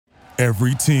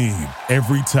Every team,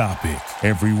 every topic,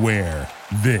 everywhere.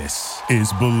 This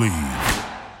is Believe.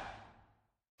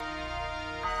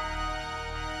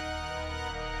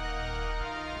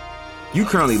 You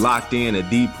currently locked in a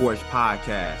D Porch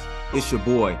podcast. It's your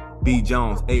boy, B.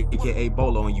 Jones, a.k.a.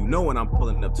 Bolo, and you know when I'm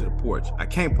pulling up to the porch. I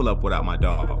can't pull up without my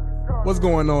dog. What's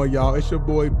going on, y'all? It's your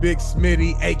boy, Big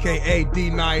Smitty, a.k.a.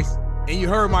 D-Nice. And you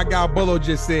heard my guy Bolo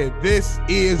just said, this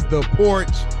is the porch.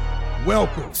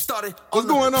 Welcome. What's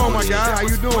going on, my guy? How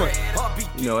you doing?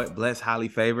 You know what? Blessed, highly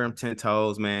favored. I'm 10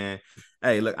 toes, man.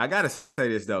 Hey, look, I got to say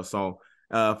this, though. So,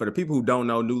 for the people who don't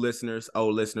know, new listeners,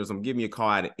 old listeners, I'm giving you a call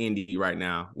out of Indy right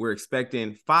now. We're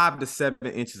expecting 5 to 7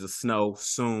 inches of snow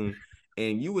soon.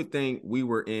 And you would think we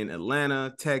were in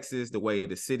Atlanta, Texas, the way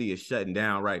the city is shutting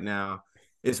down right now.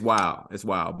 It's wild. It's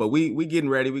wild. But we getting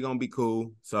ready. We're going to be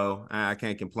cool. So I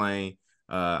can't complain.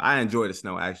 I enjoy the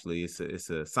snow, actually. It's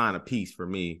a sign of peace for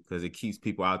me because it keeps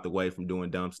people out the way from doing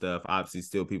dumb stuff. Obviously,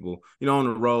 still people, on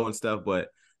the road and stuff. But,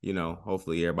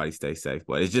 hopefully everybody stays safe.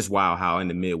 But it's just wild how in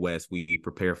the Midwest we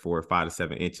prepare for 5 to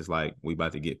 7 inches like we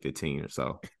about to get 15 or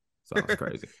so. So it's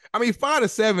crazy. I mean, 5 to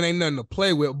 7 ain't nothing to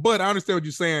play with. But I understand what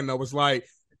you're saying, though. It's like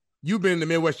you've been in the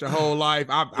Midwest your whole life.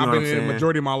 I've been in the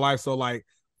majority of my life. So,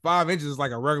 5 inches is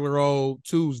like a regular old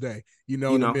Tuesday, in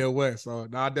the Midwest. So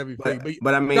I definitely think.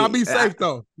 But I mean, gotta be safe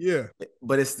though. Yeah.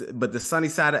 But the sunny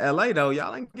side of LA though,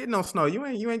 y'all ain't getting no snow. You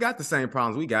ain't got the same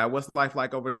problems we got. What's life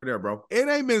like over there, bro? It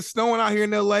ain't been snowing out here in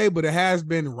LA, but it has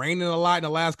been raining a lot in the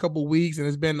last couple of weeks, and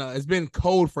it's been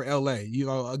cold for LA.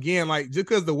 Again, just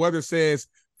because the weather says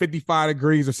 55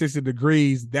 degrees or 60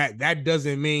 degrees, that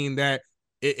doesn't mean that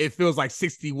it feels like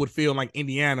 60 would feel like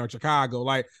Indiana or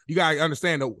Chicago. You gotta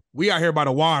understand that we out here by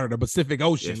the water, the Pacific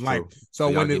Ocean. So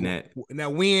when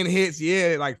that wind hits,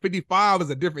 55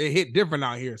 is it hit different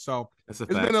out here. So it's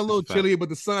been a little chilly, but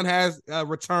the sun has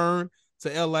returned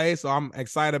to LA. So I'm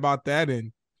excied about that.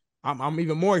 And I'm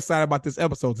even more excited about this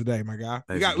episode today, my guy.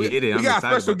 We got a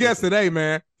special guest today,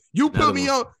 man. You put me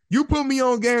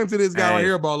on game to this guy right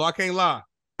here, Bolo. I can't lie.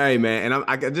 Hey man, and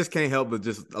I just can't help but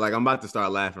just I'm about to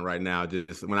start laughing right now.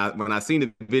 Just when I seen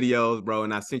the videos, bro,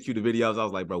 and I sent you the videos, I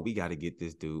was like, bro, we got to get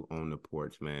this dude on the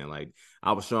porch, man.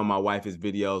 I was showing my wife his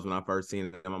videos when I first seen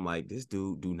them. I'm like, this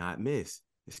dude do not miss.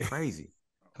 It's crazy.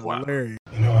 Wow. I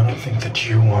don't think that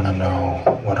you want to know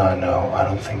what I know. I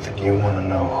don't think that you want to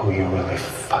know who you're really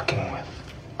fucking with.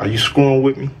 Are you screwing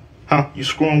with me? Huh? You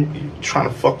trying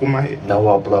to fuck with my head? No,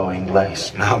 I'll blow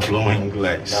English. Now blowing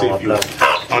glass. See if you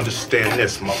understand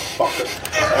this,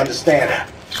 motherfucker. Understand it.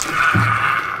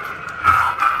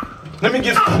 Let me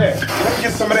get some of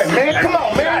that. Man, come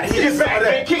on, man. Get back,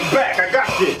 man. Kick back. I got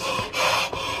this.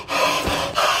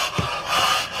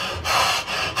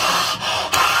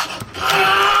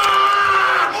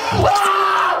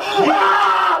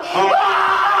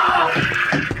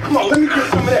 Come on, let me get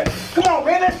some of that. Come on,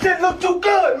 man. That shit look too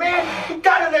good, man. You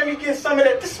gotta let me get some of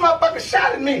that. This motherfucker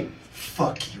shot at me.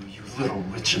 Fuck you, you little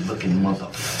Richard-looking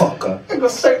motherfucker. I'm gonna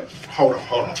say, hold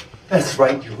on. That's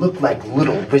right, you look like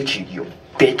little Richard, you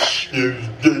bitch.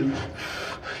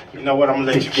 You know what? I'm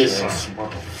gonna let you get some.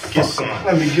 Get some.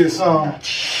 Let me get some.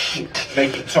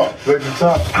 Make you talk. Let me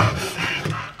talk.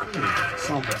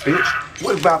 Son of a bitch.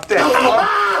 What about that?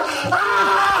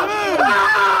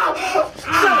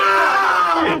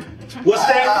 What's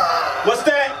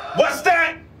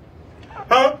that?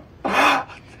 Huh?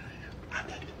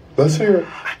 Let's hear it.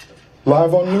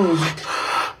 Live on news.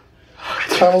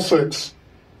 Channel 6.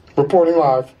 Reporting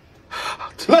live.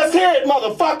 Let's hear it,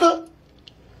 motherfucker.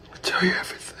 I'll tell you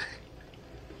everything.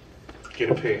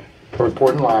 Get a pen.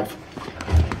 Reporting live.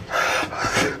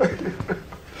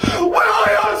 We're on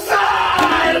your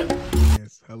side!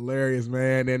 It's hilarious,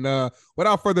 man. And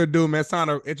without further ado, man, it's time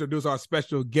to introduce our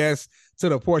special guest to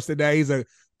the porch today. He's a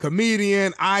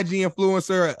comedian, IG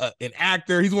influencer, an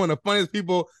actor. He's one of the funniest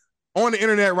people on the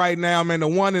internet right now, man. The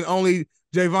one and only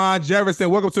Javon Jefferson.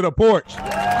 Welcome to the porch. All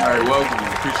right, welcome.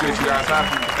 Appreciate you guys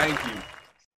having me. Thank you.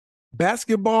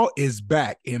 Basketball is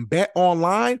back, and Bet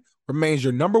Online remains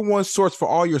your number one source for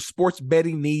all your sports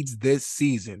betting needs this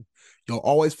season. You'll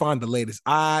always find the latest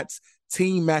odds,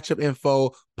 team matchup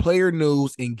info, player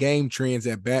news, and game trends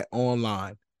at Bet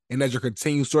Online. And as your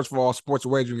continued source for all sports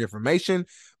wagering information,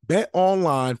 Bet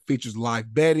Online features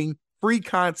live betting, free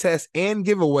contests, and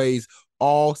giveaways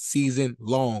all season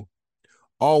long.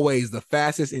 Always the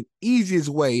fastest and easiest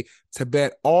way to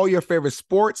bet all your favorite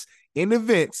sports and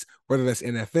events, whether that's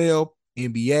NFL,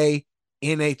 NBA,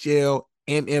 NHL,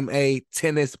 MMA,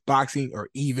 tennis, boxing, or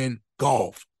even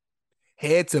golf.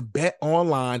 Head to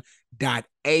betonline.ag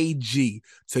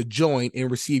to join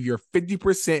and receive your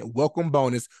 50% welcome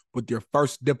bonus with your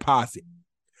first deposit.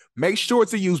 Make sure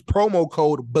to use promo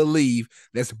code BELIEVE.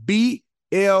 That's BLEAV,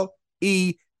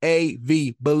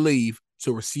 BELIEVE,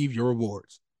 to receive your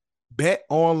rewards. Bet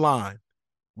online,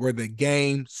 where the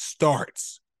game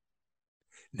starts.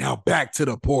 Now back to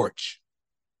the porch.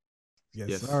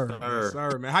 Yes, sir. Yes,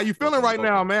 sir, man. How you feeling right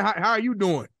now, man? How are you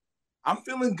doing? I'm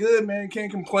feeling good, man.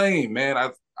 Can't complain, man.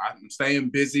 I'm staying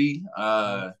busy.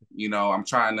 I'm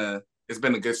trying to. It's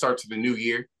been a good start to the new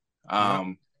year,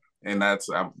 and I'm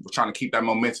trying to keep that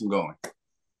momentum going.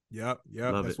 Yep.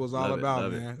 That's what it's all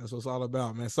about, man. That's what it's all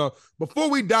about, man. So before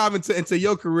we dive into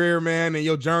your career, man, and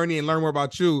your journey and learn more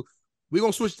about you, we're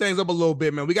gonna switch things up a little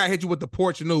bit, man. We gotta hit you with the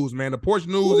Porch News, man. The Porch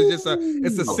News is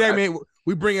just a segment.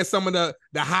 We bring in some of the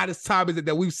hottest topics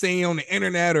that we've seen on the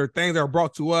internet or things that are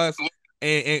brought to us,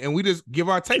 and we just give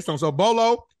our takes on. So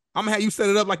Bolo, I'm gonna have you set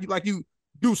it up like you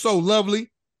do so lovely.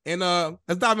 And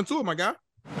let's dive into it, my guy.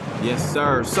 Yes,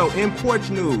 sir. So in Porch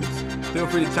News, feel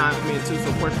free to chime in too.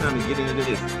 So Porch, time to get into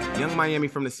this. Young Miami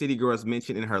from the City Girls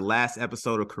mentioned in her last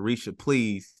episode of Carisha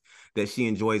Please that she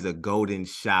enjoys a golden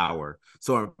shower.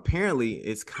 So apparently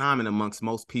it's common amongst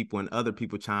most people, and other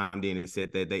people chimed in and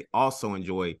said that they also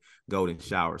enjoy golden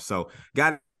showers. So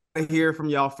got to hear from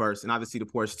y'all first, and obviously the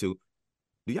Porch too.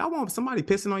 Do y'all want somebody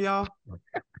pissing on y'all?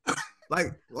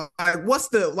 Like what's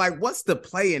the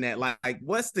play in that? Like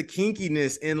what's the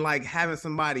kinkiness in like having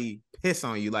somebody piss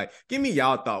on you? Like, give me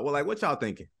y'all thought. Well, like, what y'all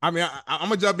thinking? I mean, I'm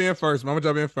gonna jump in first.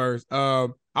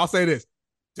 I'll say this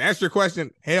to answer your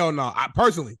question. Hell no. I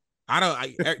personally,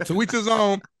 to each his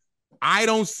own. I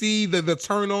don't see the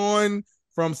turn on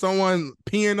from someone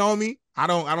peeing on me. I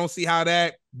don't see how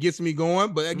that gets me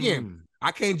going. But again,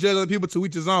 I can't judge other people, to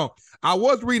each his own. I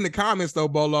was reading the comments though,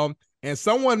 Bolo, and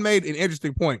someone made an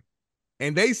interesting point.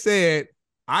 And they said,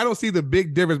 I don't see the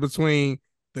big difference between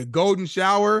the golden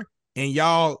shower and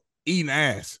y'all eating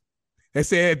ass. They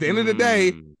said at the end of the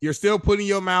day, you're still putting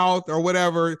your mouth or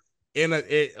whatever in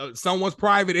someone's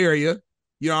private area.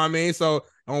 You know what I mean? So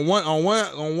on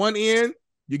one end,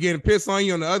 you're getting pissed on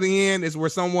you. On the other end is where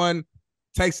someone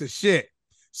takes a shit.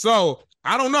 So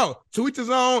I don't know. To each his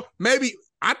own. Maybe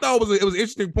I thought it was an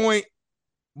interesting point,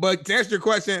 but to answer your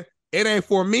question, it ain't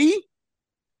for me.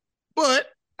 But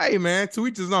hey, man, to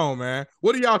each his own, man.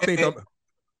 What do y'all think?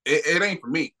 It ain't for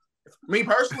me. Me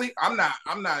personally, I'm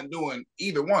not doing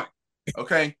either one.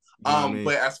 Okay.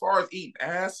 But as far as eating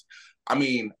ass, I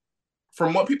mean,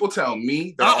 from what people tell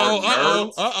me, there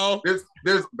are nerves.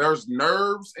 There's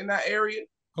nerves in that area.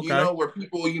 Okay. You know, where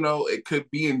people, it could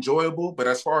be enjoyable, but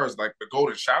as far as like the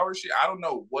golden shower shit, I don't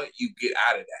know what you get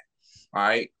out of that. All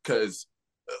right, because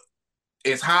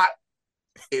it's hot,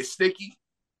 it's sticky,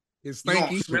 it's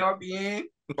stinky. You smell at the end.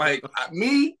 Like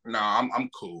me, no, I'm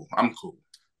cool. I'm cool.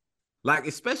 Like,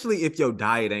 especially if your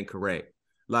diet ain't correct.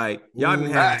 Like y'all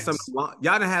didn't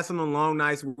have some long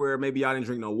nights where maybe y'all didn't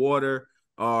drink no water,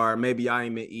 or maybe y'all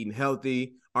ain't been eating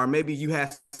healthy, or maybe you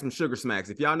had some sugar smacks.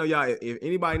 If y'all know if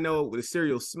anybody know what the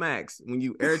cereal smacks,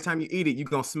 every time you eat it, you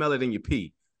gonna smell it in your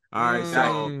pee. All right,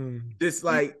 so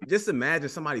just imagine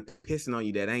somebody pissing on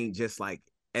you that ain't just like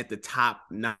at the top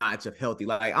notch of healthy.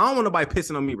 Like, I don't want nobody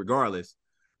pissing on me regardless.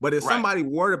 But if somebody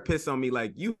were to piss on me,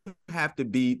 like, you have to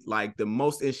be like the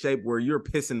most in shape where you're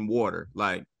pissing water.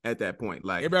 Like at that point,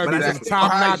 like, it better be some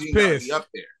top notch piss up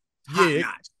there.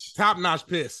 Top notch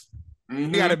piss. You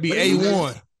gotta be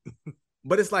A1.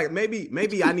 But it's like maybe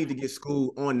I need to get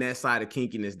schooled on that side of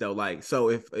kinkiness though. Like, so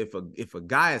if a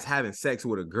guy is having sex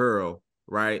with a girl,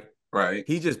 right?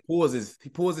 He just pulls his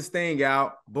thing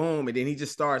out, boom, and then he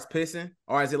just starts pissing,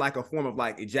 or is it like a form of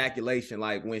like ejaculation?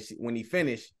 Like when he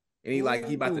finished and he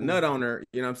about to nut on her,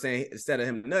 you know what I'm saying? Instead of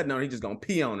him nutting on her, he just gonna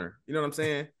pee on her. You know what I'm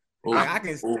saying? Like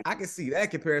I can see that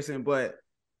comparison, but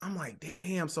I'm like,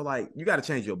 damn. So like, you got to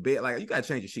change your bed, like you got to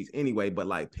change your sheets anyway. But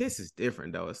like, piss is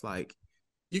different though. It's like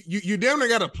you definitely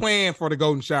got a plan for the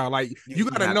golden shower. Like you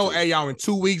got to know, hey y'all, in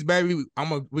 2 weeks, baby,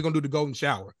 we're gonna do the golden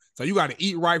shower. So you got to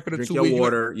eat right for the 2 weeks.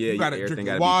 Water, you got to drink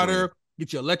your water,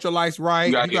 get your electrolytes right.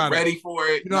 You got to get ready for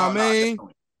it. You know what I mean?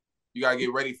 You got to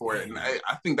get ready for it. And I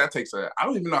think that takes I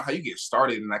don't even know how you get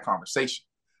started in that conversation.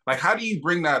 Like, how do you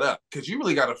bring that up? Because you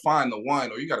really got to find the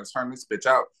one, or you got to turn this bitch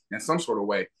out in some sort of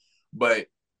way. But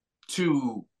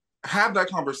to have that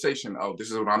conversation, oh,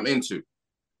 this is what I'm into.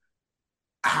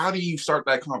 How do you start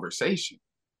that conversation?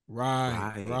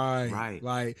 Right.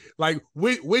 Like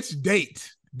which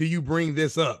date do you bring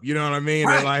this up? You know what I mean?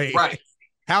 Right.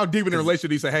 How deep in the relationship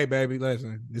do you say, hey, baby,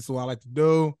 listen, this is what I like to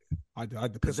do. I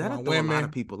like to piss on my women. A lot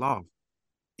of people off.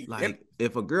 Like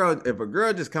if a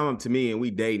girl just come up to me and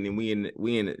we dating and we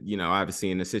in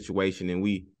obviously in a situation and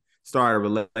we start a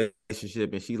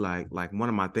relationship and she like one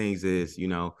of my things is,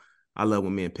 I love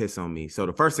when men piss on me. So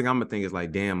the first thing I'm gonna think is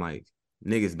like, damn, like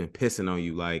niggas been pissing on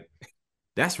you. Like,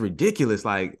 that's ridiculous.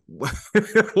 Like, like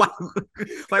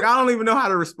I don't even know how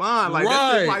to respond. Like,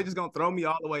 that shit probably just gonna throw me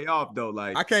all the way off, though.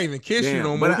 Like, I can't even kiss you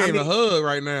no more. I can't even hug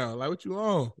right now. Like, what you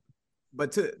on?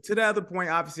 But to the other point,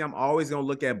 obviously, I'm always gonna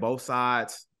look at both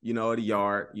sides, of the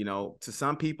yard. To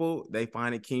some people, they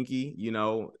find it kinky.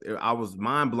 I was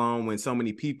mind blown when so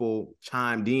many people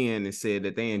chimed in and said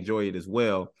that they enjoy it as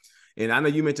well. And I know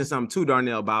you mentioned something too,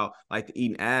 Darnell, about like the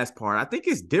eating ass part. I think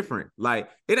it's different. Like,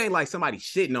 it ain't like somebody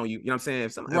shitting on you. You know what I'm saying?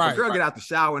 If a girl get out the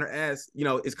shower and her ass,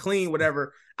 is clean,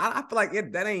 whatever. I feel like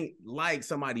that ain't like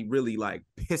somebody really like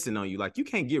pissing on you. Like, you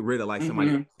can't get rid of like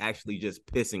somebody actually just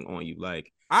pissing on you.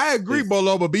 Like, I agree,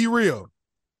 Bolo, but be real.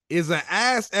 Is an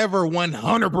ass ever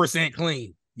 100%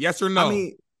 clean? Yes or no? I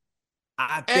mean,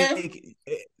 I think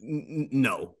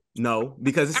no,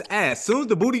 because it's ass. As soon as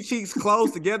the booty cheeks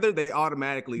close together, they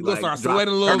automatically like start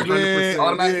sweating a little bit.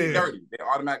 Automatically dirty. They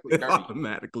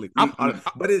automatically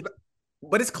dirty.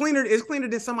 But it's cleaner. It's cleaner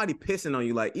than somebody pissing on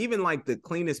you. Like, even like the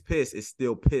cleanest piss is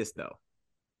still piss though.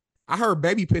 I heard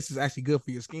baby piss is actually good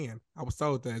for your skin. I was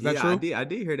told that. Is that true? I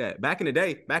did hear that. Back in the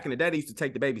day, they used to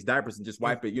take the baby's diapers and just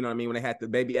wipe it. You know what I mean? When they had the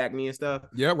baby acne and stuff.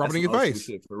 Yeah, rub it in your face.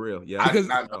 Shit, for real. Yeah. Because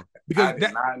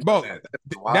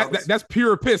that's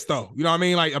pure piss though. You know what I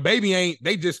mean? Like, a baby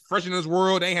they just fresh in this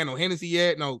world. They ain't had no Hennessy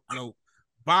yet. No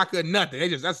vodka, nothing.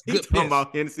 That's good piss. Talking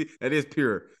about Hennessy. That is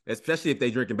pure. Especially if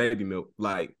they drinking baby milk.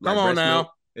 Like come on now. Milk,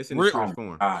 it's in the pure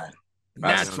form.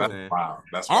 That's wow.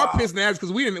 That's our piss nads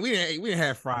because we didn't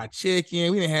have fried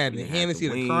chicken. We didn't have the Hennessy,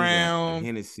 the Crown,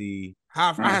 Hennessy.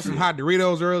 I had some hot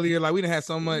Doritos earlier. Like, we didn't have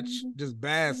so much just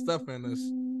bad stuff in us.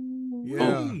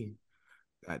 Yeah.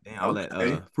 Goddamn, all that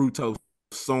fructose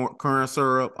corn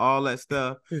syrup, all that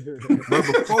stuff. But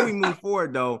before we move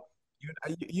forward, though,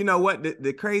 you know what?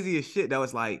 The craziest shit that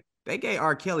was like, they gave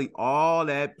R. Kelly all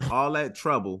that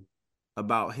trouble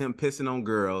about him pissing on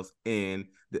girls, and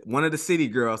one of the city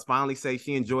girls finally say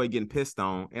she enjoyed getting pissed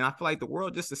on, and I feel like the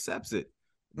world just accepts it.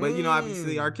 But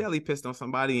obviously R. Kelly pissed on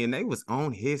somebody, and they was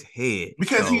on his head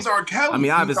because he's R. Kelly. I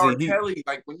mean, obviously he's R. Kelly.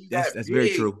 Like, when you that's big, very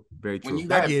true. Very true. When you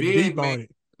that big, man,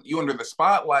 you under the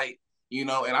spotlight. And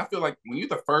I feel like when you're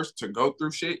the first to go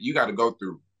through shit, you got to go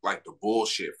through like the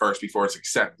bullshit first before it's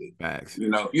accepted. Facts.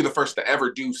 You're the first to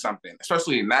ever do something,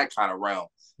 especially in that kind of realm.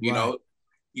 You know,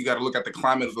 you got to look at the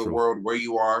climate of the world, where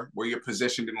you are, where you're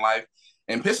positioned in life.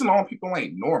 And pissing on people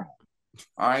ain't normal.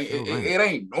 All right? It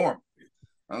ain't normal.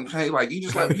 Okay? Like, you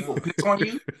just let people piss on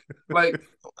you. Like,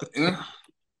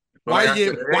 why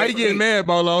you getting mad,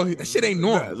 Bolo? That shit ain't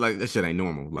normal. Like, that shit ain't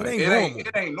normal. Like,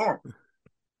 it ain't normal.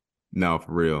 No,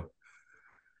 for real.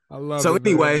 I love so it.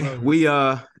 Anyway, we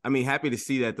happy to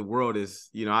see that the world is,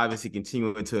 obviously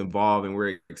continuing to evolve, and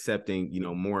we're accepting,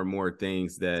 more and more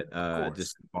things that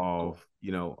just involve,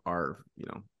 our,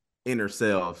 inner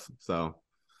selves. So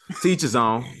teach his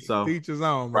own. So teach his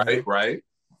own, man. Right.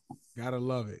 Gotta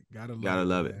love it. Gotta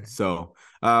love it. So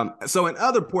in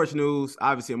other Porch news,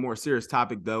 obviously a more serious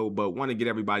topic though, but want to get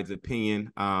everybody's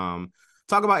opinion.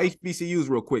 Talk about HBCUs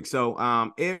real quick.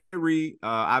 So Ed Reed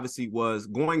obviously was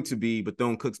going to be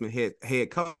Bethune-Cookman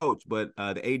head coach, but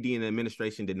the AD and the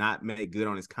administration did not make good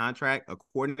on his contract,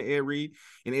 according to Ed Reed.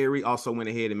 And Ed Reed also went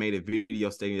ahead and made a video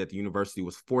stating that the university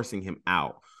was forcing him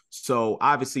out. So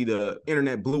obviously the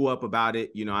internet blew up about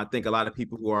it. I think a lot of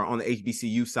people who are on the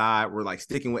HBCU side were like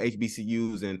sticking with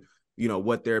HBCUs and,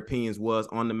 what their opinions was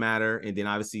on the matter. And then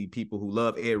obviously people who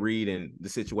love Ed Reed and the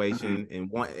situation and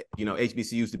want,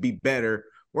 HBCUs to be better.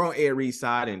 We're on Ed Reed's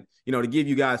side. And, to give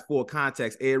you guys full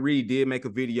context, Ed Reed did make a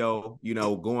video,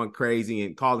 going crazy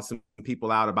and calling some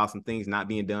people out about some things not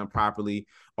being done properly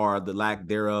or the lack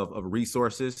thereof of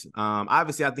resources.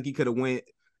 Obviously, I think he could have went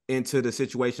into the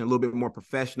situation a little bit more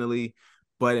professionally,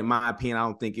 but in my opinion, I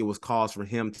don't think it was cause for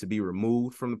him to be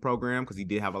removed from the program, because he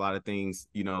did have a lot of things,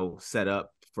 set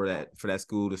up for that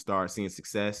school to start seeing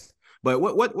success. But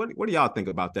what do y'all think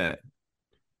about that?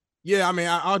 Yeah, I mean,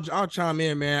 I'll chime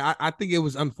in, man. I think it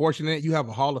was unfortunate. You have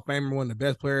a Hall of Famer, one of the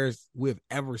best players we've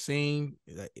ever seen,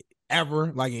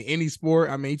 ever, like in any sport.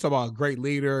 I mean, you talk about a great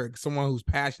leader, someone who's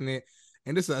passionate.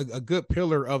 And this is a good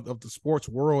pillar of the sports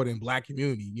world and Black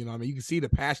community. You can see the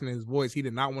passion in his voice. He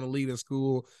did not want to leave the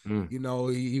school.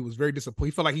 He was very disappointed.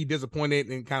 He felt like he disappointed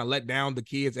and kind of let down the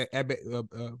kids at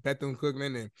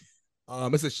Bethune-Cookman.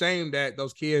 And it's a shame that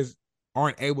those kids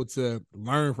aren't able to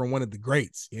learn from one of the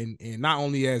greats, and not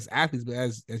only as athletes, but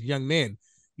as young men.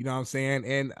 You know what I'm saying?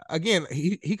 And again,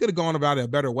 he could have gone about it a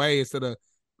better way instead of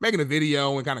making a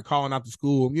video and kind of calling out the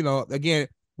school. Again,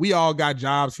 we all got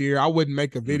jobs here. I wouldn't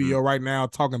make a video right now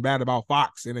talking bad about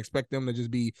Fox and expect them to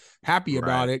just be happy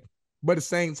about it. But at the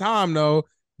same time, though,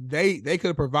 they could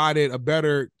have provided a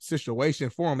better situation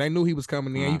for him. They knew he was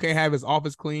coming in. You can't have his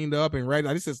office cleaned up and ready.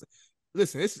 Like,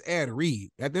 this is Ed Reed.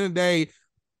 At the end of the day,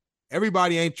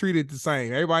 everybody ain't treated the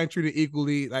same. Everybody ain't treated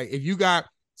equally. Like, if you got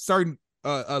certain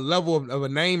a level of a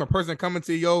name, a person coming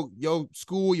to your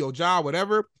school, your job,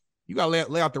 whatever, you got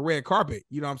to lay out the red carpet.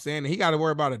 You know what I'm saying? And he got to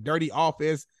worry about a dirty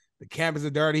office. The campus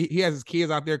is dirty. He has his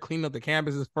kids out there cleaning up the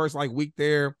campus his first week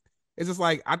there. It's just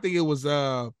like, I think it was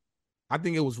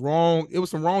wrong. It was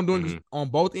some wrongdoing on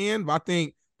both ends, but I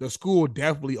think the school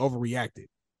definitely overreacted.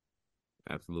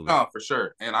 Absolutely. Oh, for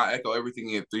sure. And I echo everything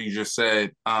you just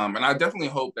said. And I definitely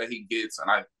hope that he gets, and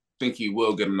I think he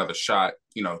will get another shot,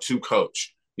 to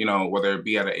coach, whether it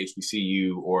be at a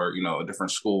HBCU or, a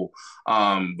different school.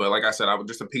 But like I said, I would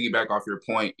just to piggyback off your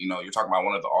point, you're talking about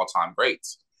one of the all-time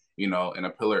greats, and a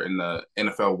pillar in the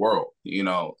NFL world,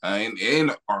 and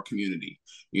in our community,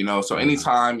 so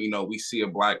anytime, we see a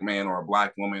Black man or a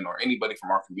Black woman or anybody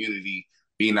from our community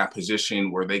be in that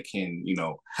position where they can,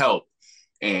 help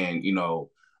and,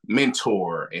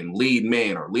 mentor and lead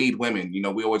men or lead women,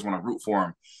 we always want to root for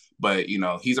him. But,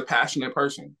 he's a passionate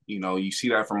person. You see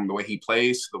that from the way he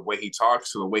plays, the way he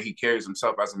talks, to the way he carries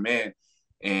himself as a man.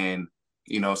 And,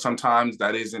 sometimes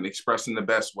that isn't expressed in the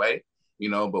best way,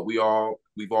 but we've all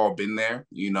been there.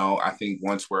 I think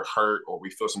once we're hurt or we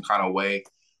feel some kind of way,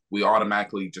 we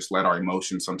automatically just let our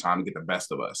emotions sometimes get the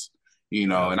best of us,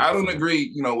 and I don't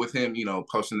agree, with him,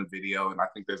 posting the video. And I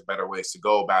think there's better ways to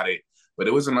go about it. But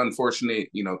it was an unfortunate,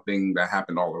 thing that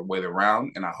happened all the way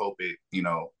around. And I hope it,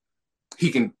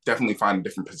 he can definitely find a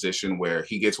different position where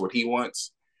he gets what he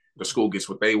wants, the school gets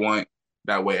what they want.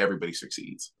 That way everybody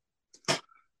succeeds.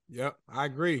 Yep, I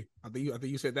agree. I think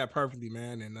you said that perfectly,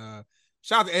 man. And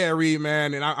shout out to Ed Reed,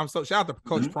 man. And I'm so shout out to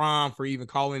Coach Prom for even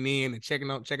calling in and checking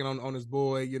on his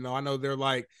boy. I know they're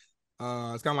like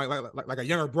it's kind of like a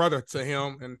younger brother to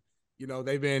him, and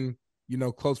they've been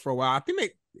close for a while. I think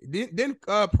they didn't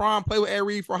Prom play with Ed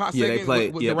Reed for a hot second. They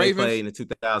played. With the Ravens? They played in the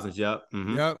 2000s. Yep.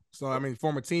 Yep. So I mean,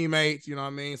 former teammates. You know what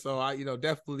I mean. So I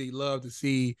definitely love to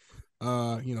see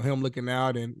him looking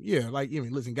out. And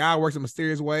listen, God works in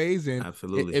mysterious ways, and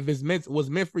absolutely, if was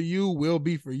meant for you, will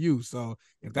be for you. So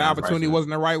if the opportunity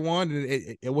wasn't the right one,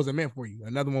 then it wasn't meant for you.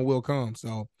 Another one will come.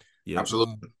 So yeah,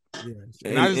 absolutely.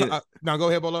 Now go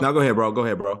ahead, Bolo. No, go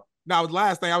ahead, bro. Now, the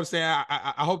last thing I was saying,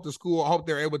 I hope the school, I hope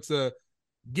they're able to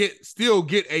still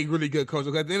get a really good coach.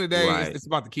 Because at the end of the day, it's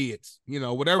about the kids.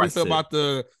 Whatever it's about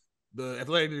the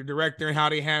athletic director and how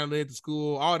they handle it, the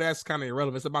school, all that's kind of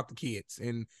irrelevant. It's about the kids,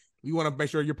 and you want to make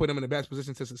sure you're putting them in the best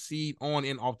position to succeed on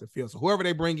and off the field. So whoever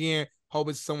they bring in, hope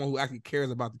it's someone who actually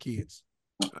cares about the kids.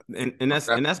 And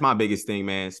that's my biggest thing,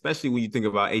 man. Especially when you think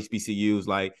about HBCUs,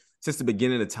 like since the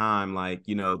beginning of time,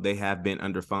 they have been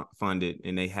underfunded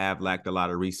and they have lacked a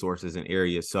lot of resources in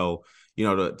areas. So,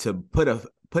 to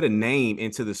put a name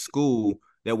into the school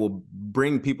that will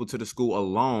bring people to the school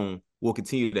alone will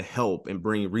continue to help and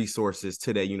bring resources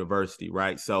to that university,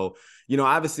 right? So,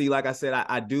 obviously, like I said,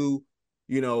 I do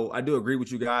agree with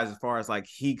you guys as far as like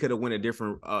he could have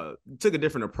took a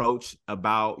different approach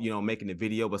about, making the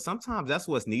video, but sometimes that's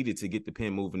what's needed to get the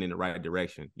pen moving in the right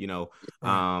direction.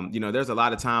 There's a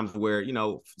lot of times where,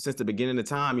 since the beginning of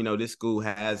time, this school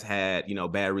has had,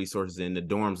 bad resources and the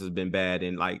dorms has been bad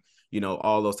and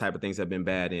all those type of things have been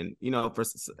bad. And,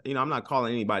 I'm not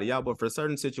calling anybody out, but for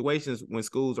certain situations when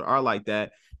schools are like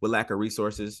that with lack of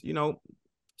resources,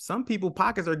 some people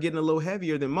pockets are getting a little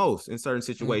heavier than most in certain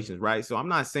situations, right? So I'm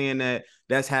not saying that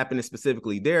that's happening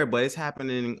specifically there, but it's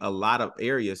happening in a lot of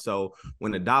areas. So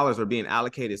when the dollars are being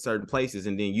allocated certain places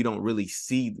and then you don't really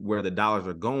see where the dollars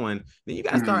are going, then you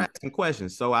got to start asking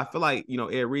questions. So I feel like,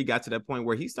 Ed Reed got to that point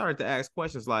where he started to ask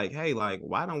questions like, hey,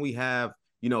 why don't we have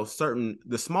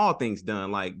the small things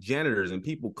done, like janitors and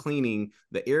people cleaning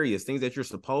the areas, things that you're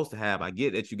supposed to have. I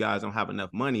get that you guys don't have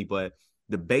enough money, but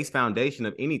the base foundation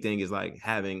of anything is like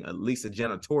having at least a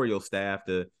janitorial staff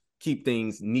to keep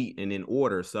things neat and in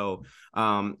order. So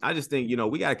I just think,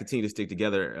 we got to continue to stick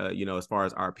together, as far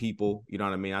as our people, you know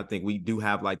what I mean? I think we do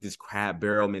have like this crab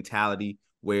barrel mentality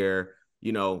where,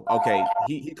 okay,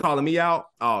 he calling me out.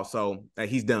 Oh, so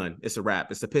he's done. It's a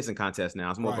wrap. It's a pissing contest now.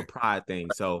 It's more of a pride thing.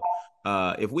 So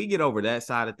if we get over that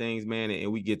side of things, man,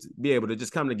 and we get to be able to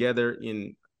just come together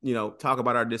and, talk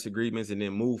about our disagreements and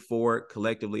then move forward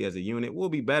collectively as a unit, we'll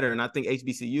be better. And I think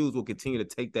HBCUs will continue to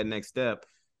take that next step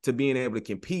to being able to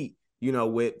compete,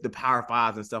 with the Power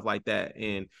Fives and stuff like that.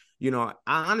 And, I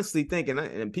honestly think,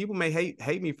 and people may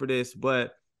hate me for this,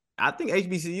 but I think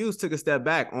HBCUs took a step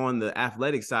back on the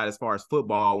athletic side as far as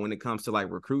football when it comes to like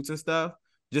recruits and stuff.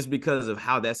 just because of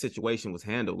how that situation was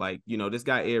handled. Like, this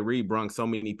guy Ed Reed brung so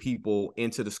many people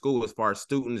into the school as far as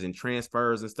students and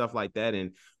transfers and stuff like that,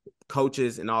 and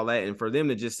coaches and all that. And for them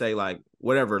to just say like,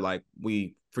 whatever, like,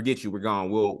 we forget you, we're gone,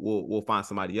 we'll find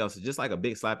somebody else. It's just like a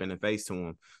big slap in the face to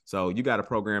him. So you got a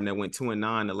program that went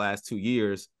 2-9 the last 2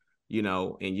 years,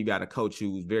 and you got a coach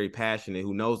who's very passionate,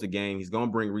 who knows the game. He's going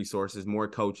to bring resources, more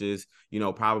coaches,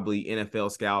 probably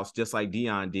NFL scouts, just like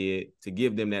Deion did, to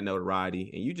give them that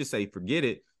notoriety. And you just say, forget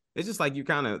it. It's just like you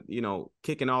kind of,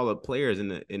 kicking all the players in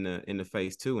the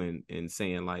face too, and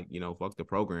saying like, fuck the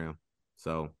program.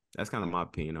 So that's kind of my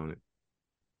opinion on it.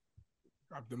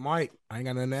 Drop the mic. I ain't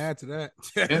got nothing to add to that.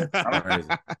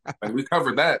 Like, we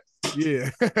covered that. Yeah,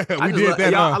 we did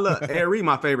that. Y'all, I love Ed Reed,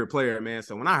 my favorite player, man.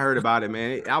 So when I heard about it,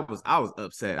 man, I was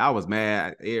upset. I was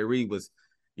mad. Ed Reed was,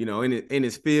 in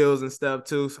his fields and stuff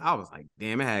too. So I was like,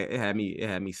 damn, it had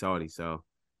me salty. So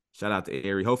shout out to Ed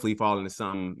Reed. Hopefully he falls into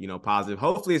something, positive.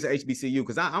 Hopefully it's HBCU,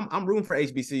 because I'm rooting for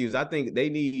HBCUs. I think they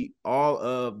need all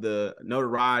of the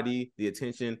notoriety, the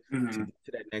attention to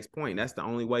that next point. That's the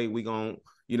only way we gonna,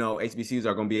 HBCUs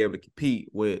are going to be able to compete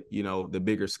with, the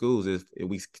bigger schools if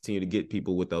we continue to get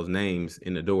people with those names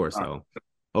in the door. So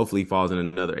hopefully he falls in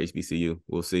another HBCU.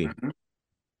 We'll see.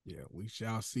 Yeah, we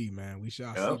shall see, man. We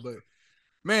shall see. But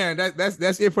man,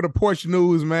 that's it for the Porch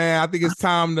News, man. I think it's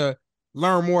time to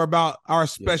learn more about our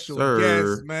special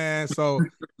guest, man. So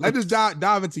let's just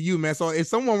dive into you, man. So if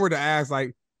someone were to ask,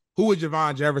 like, who is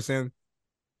Javon Jefferson?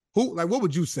 What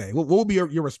would you say? What would be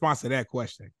your response to that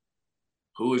question?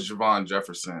 Who is Javon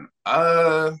Jefferson?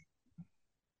 I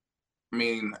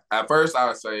mean, at first I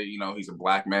would say, he's a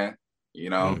black man. He's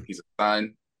a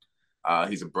son.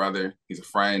 He's a brother. He's a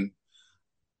friend.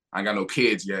 I ain't got no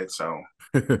kids yet, so.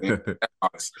 But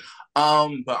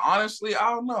honestly, I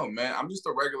don't know, man. I'm just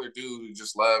a regular dude who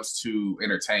just loves to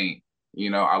entertain.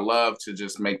 I love to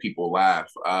just make people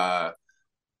laugh.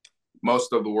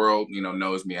 Most of the world,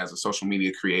 knows me as a social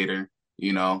media creator.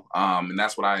 And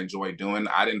that's what I enjoy doing.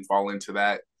 I didn't fall into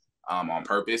that on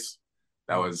purpose.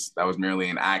 That was merely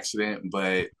an accident.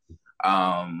 But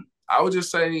I would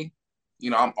just say,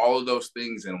 I'm all of those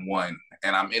things in one.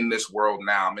 And I'm in this world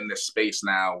now. I'm in this space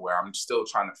now where I'm still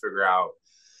trying to figure out,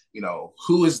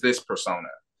 who is this persona,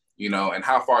 and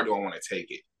how far do I want to take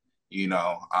it?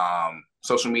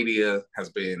 Social media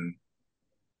has been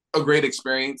a great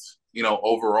experience,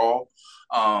 overall.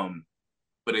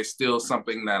 But it's still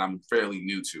something that I'm fairly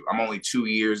new to. I'm only 2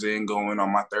 years in, going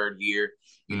on my third year,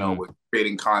 with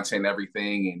creating content and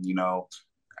everything. And,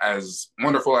 as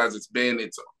wonderful as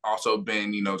it's also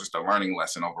been, just a learning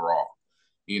lesson overall,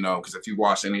 because if you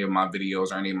watch any of my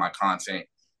videos or any of my content,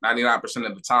 99%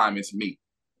 of the time it's me,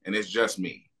 and it's just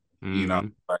me,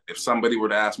 But if somebody were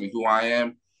to ask me who I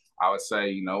am, I would say,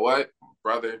 you know what, I'm a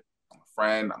brother, I'm a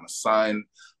friend, I'm a son,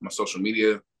 I'm a social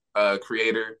media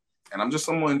creator. And I'm just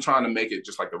someone trying to make it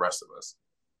just like the rest of us.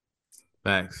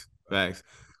 Facts.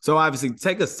 So obviously,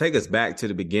 take us back to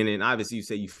the beginning. Obviously, you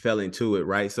say you fell into it,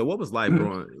 right? So what was life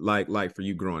growing like for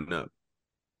you growing up?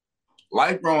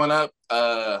 Life growing up.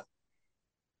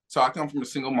 So I come from a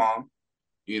single mom,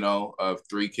 of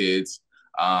 3 kids.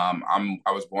 I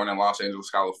was born in Los Angeles,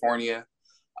 California.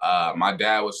 My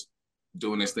dad was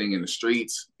doing this thing in the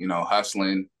streets,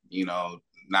 hustling,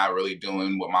 not really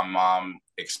doing what my mom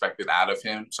expected out of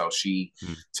him. So she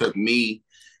took me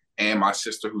and my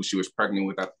sister, who she was pregnant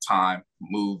with at the time,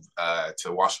 moved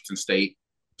to Washington State.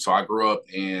 So I grew up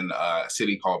in a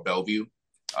city called Bellevue,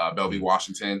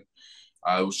 Washington.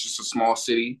 It was just a small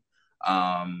city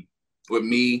with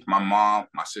me, my mom,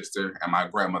 my sister, and my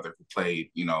grandmother, who played,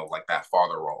 like that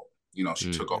father role.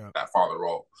 She took over that father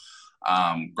role.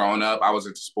 Growing up, I was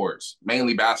into sports,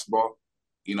 mainly basketball.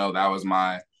 That was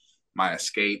my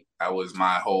escape. That was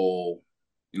my whole,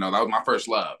 that was my first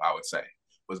love, I would say,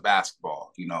 was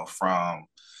basketball, from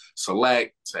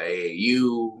select to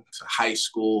AAU to high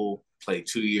school, played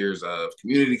 2 years of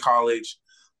community college.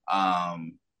 But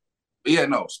yeah,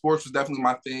 no, sports was definitely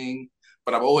my thing,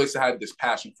 but I've always had this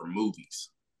passion for movies,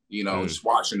 just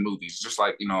watching movies, just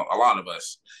like, a lot of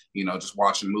us, just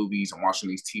watching movies and watching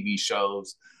these TV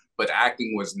shows, but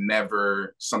acting was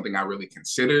never something I really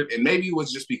considered. And maybe it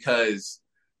was just because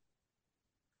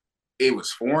it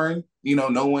was foreign.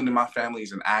 No one in my family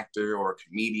is an actor or a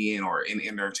comedian or in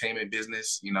entertainment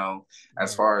business,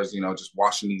 as far as, just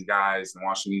watching these guys and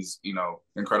watching these,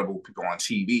 incredible people on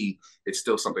TV, it's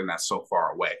still something that's so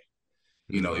far away,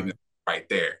 even right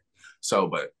there. So,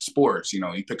 but sports, you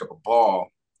pick up a ball,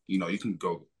 you can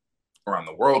go around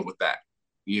the world with that,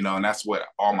 and that's what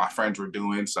all my friends were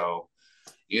doing. So,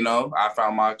 I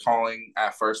found my calling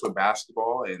at first with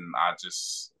basketball, and I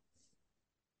just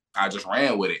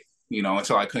ran with it.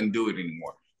 until I couldn't do it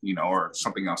anymore, or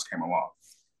something else came along.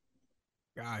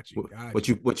 Got you.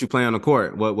 What you play on the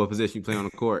court? What position you play on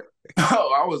the court?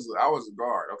 Oh, I was a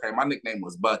guard. Okay, my nickname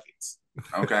was Buckets.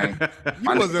 Okay,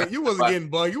 you wasn't getting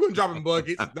buckets. You wasn't dropping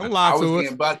buckets. Don't lie to us. I was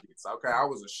getting buckets. Okay, I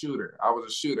was a shooter.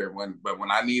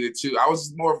 When I needed to, I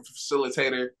was more of a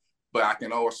facilitator, but I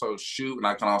can also shoot and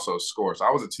I can also score. So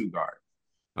I was a 2 guard.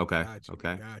 Okay.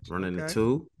 Running the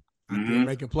 2. Mm-hmm.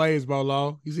 Making plays,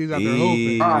 Bolo. He's out there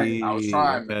hooping. I was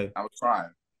trying. Okay. I was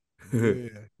trying.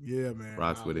 Yeah, man.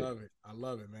 Rocks with it. I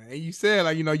love it, man. And you said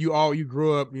you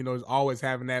grew up, always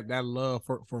having that love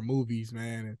for movies,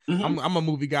 man. And I'm a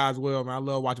movie guy as well, man. I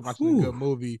love watching a good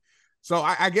movie. So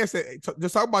I guess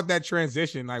just talk about that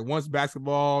transition. Like once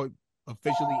basketball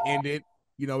officially ended,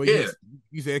 you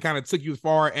said it kind of took you as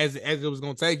far as it was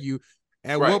going to take you.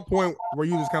 At what point were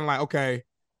you just kind of like, okay,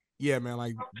 yeah, man,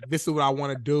 like this is what I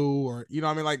want to do, or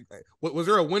like, was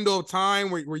there a window of time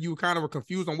where you kind of were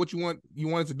confused on what you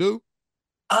wanted to do?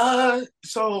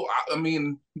 So I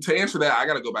mean, to answer that, I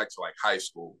got to go back to like high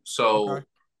school. So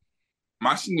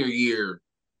my senior year,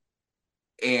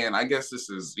 and I guess this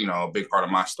is a big part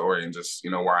of my story, and just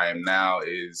where I am now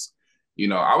is,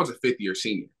 I was a 5th-year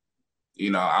senior.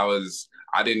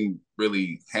 I didn't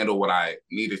really handle what I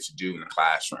needed to do in the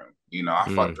classroom.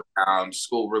 I fucked around.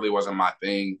 School really wasn't my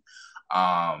thing.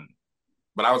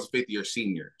 But I was a 5th-year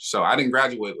senior. So I didn't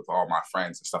graduate with all my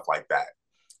friends and stuff like that.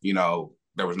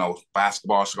 There was no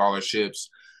basketball scholarships.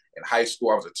 In high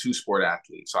school, I was a 2-sport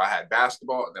athlete. So I had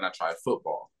basketball, and then I tried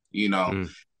football,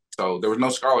 So there was no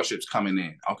scholarships coming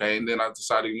in, okay? And then I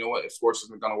decided, if sports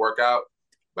isn't going to work out,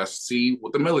 let's see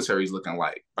what the military is looking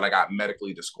like. But I got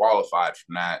medically disqualified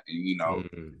from that. And,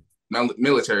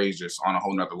 military is just on a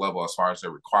whole nother level as far as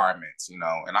their requirements, and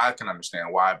I can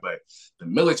understand why, but the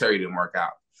military didn't work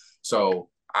out. So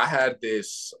I had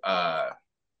this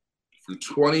from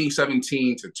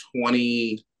 2017 to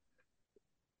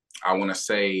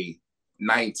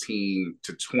 19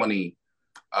 to 20,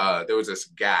 there was this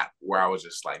gap where I was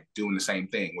just like doing the same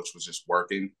thing, which was just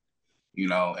working,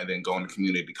 and then going to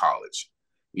community college,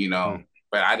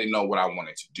 but I didn't know what I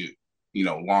wanted to do,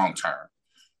 long term.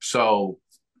 So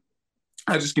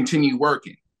I just continued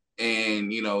working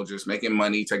and, just making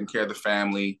money, taking care of the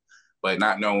family, but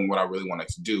not knowing what I really wanted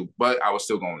to do. But I was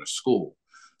still going to school.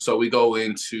 So we go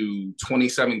into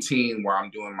 2017 where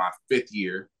I'm doing my 5th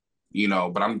year,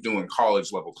 but I'm doing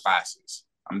college level classes.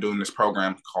 I'm doing this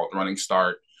program called Running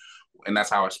Start. And that's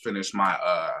how I finished my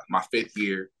 5th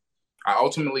year. I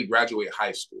ultimately graduate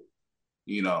high school,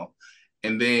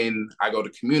 and then I go to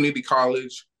community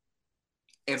college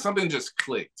and something just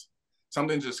clicked.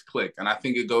 And I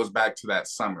think it goes back to that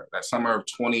summer of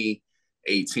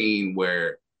 2018,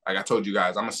 where, like I told you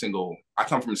guys, I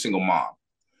come from a single mom.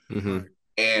 Mm-hmm.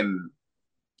 And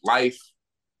life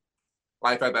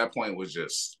at that point was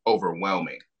just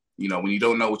overwhelming. When you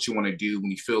don't know what you want to do,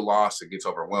 when you feel lost, it gets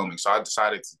overwhelming. So I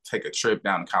decided to take a trip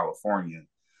down to California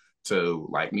to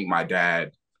like meet my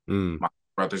dad, my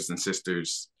brothers and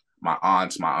sisters, my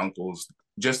aunts, my uncles,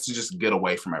 just to get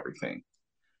away from everything.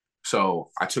 So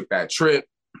I took that trip,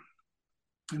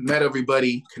 met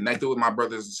everybody, connected with my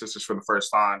brothers and sisters for the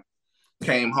first time,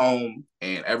 came home,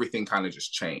 and everything kind of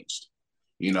just changed.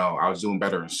 I was doing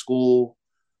better in school.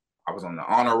 I was on the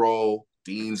honor roll,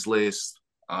 dean's list,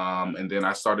 and then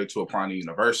I started to apply to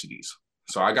universities.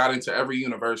 So I got into every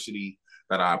university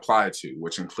that I applied to,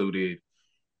 which included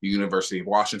the University of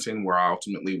Washington, where I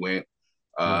ultimately went,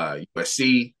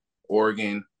 USC,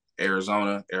 Oregon,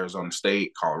 Arizona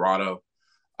State, Colorado.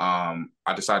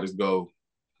 I decided to go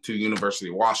to the University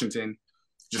of Washington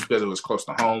just because it was close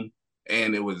to home,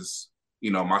 and it was,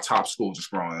 my top school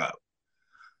just growing up.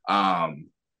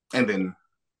 And then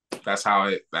that's how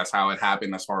it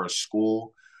happened as far as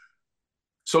school.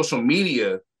 Social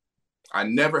media, I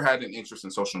never had an interest in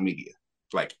social media,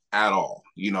 like at all.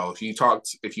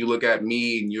 If you look at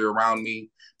me and you're around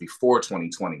me before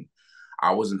 2020,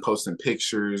 I wasn't posting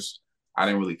pictures. I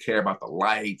didn't really care about the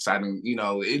likes. I didn't,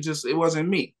 it wasn't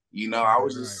me. I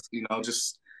was just,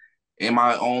 just in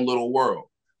my own little world.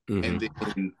 Mm-hmm. And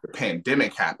then the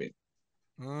pandemic happened.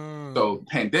 So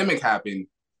pandemic happened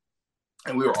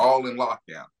and we were all in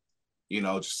lockdown,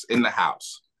 just in the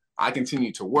house. I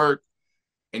continued to work,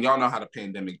 and y'all know how the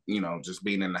pandemic, just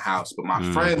being in the house. But my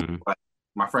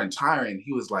friend Tyron,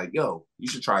 he was like, yo, you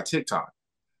should try TikTok.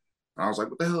 And I was like,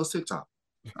 what the hell is TikTok?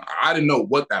 I didn't know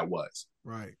what that was.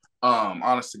 Right.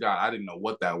 Honest to God, I didn't know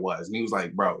what that was. And he was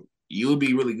like, bro, you would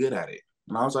be really good at it.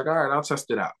 And I was like, all right, I'll test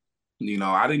it out.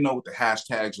 I didn't know what the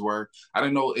hashtags were. I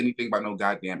didn't know anything about no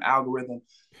goddamn algorithm.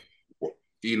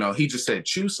 He just said,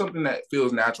 choose something that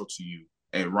feels natural to you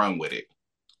and run with it.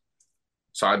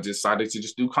 So I decided to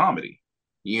just do comedy,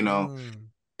 you know.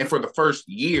 And for the first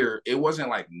year, it wasn't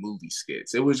like movie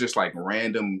skits. It was just like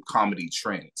random comedy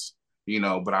trends, you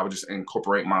know, but I would just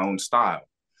incorporate my own style.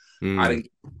 I didn't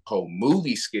get the whole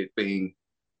movie skit thing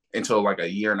until like a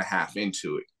year and a half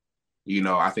into it. You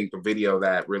know, I think the video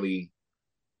that really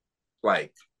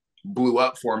like blew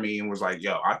up for me and was like,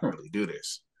 yo, I can really do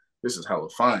this. This is hella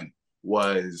fun,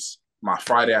 was my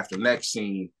Friday After Next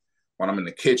scene when I'm in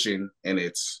the kitchen and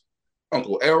it's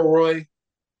Uncle Elroy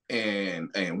and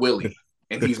Willie,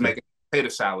 and he's making potato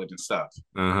salad and stuff.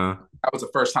 That was the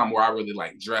first time where I really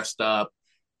like dressed up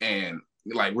and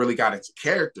like really got into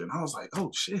character. And I was like,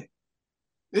 oh shit,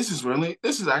 this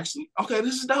is actually, okay,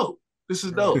 this is dope. This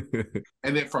is dope.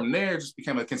 And then from there, it just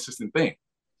became a consistent thing.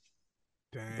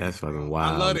 Dang, that's fucking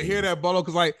wild. I love to hear that, Bolo,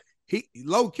 because like he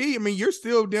low key, I mean, you're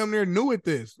still damn near new at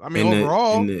this. I mean,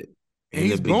 overall, in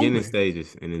the beginning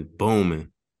stages, and it's booming.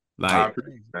 Like,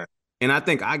 and I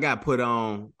think I got put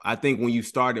on. I think when you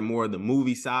started more of the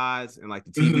movie sides and like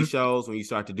the TV shows, when you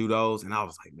start to do those, and I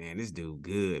was like, man, this dude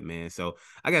good, man. So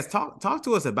I guess talk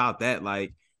to us about that.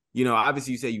 Like, you know,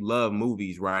 obviously you say you love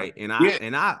movies, right? And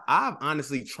I've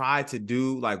honestly tried to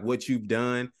do like what you've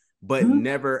done, but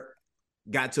never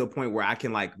got to a point where I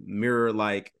can like mirror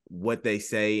like what they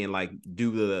say and like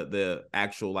do the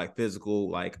actual like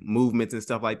physical like movements and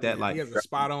stuff like that. Like, he has a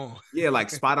spot on. Yeah, like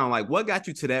spot on. Like, what got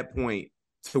you to that point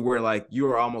to where like you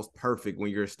are almost perfect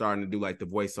when you're starting to do like the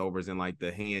voiceovers and like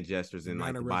the hand gestures and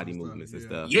like the body movements and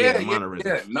stuff? Yeah.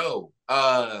 No,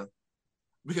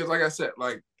 because like I said,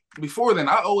 like before then,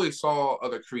 I always saw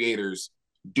other creators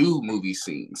do movie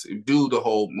scenes, do the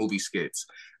whole movie skits.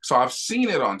 So I've seen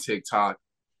it on TikTok,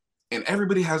 and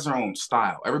everybody has their own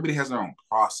style. Everybody has their own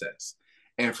process.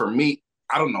 And for me,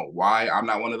 I don't know why I'm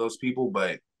not one of those people,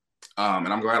 but and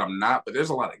I'm glad I'm not. But there's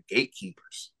a lot of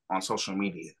gatekeepers on social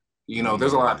media. You know,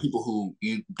 there's a lot of people who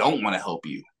you don't want to help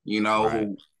you, you know,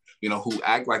 who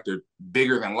act like they're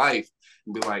bigger than life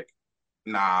and be like,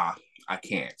 nah, I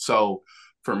can't. So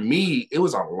for me, it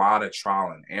was a lot of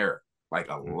trial and error, like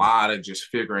a lot of just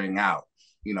figuring out,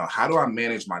 you know, how do I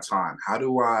manage my time? How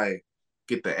do I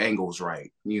get the angles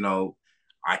right? You know,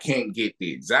 I can't get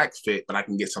the exact fit, but I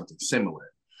can get something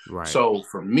similar. Right. So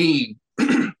for me,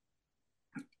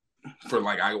 for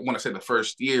like, I want to say the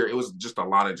first year, it was just a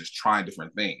lot of just trying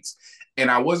different things. And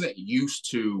I wasn't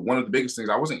used to, one of the biggest things,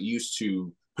 I wasn't used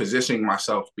to positioning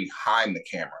myself behind the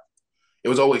camera. It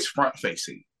was always front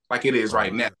facing like it is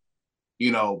right now,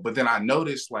 you know, but then I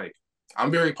noticed like,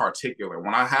 I'm very particular.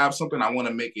 When I have something, I want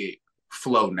to make it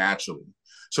flow naturally.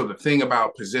 So the thing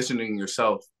about positioning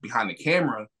yourself behind the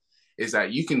camera is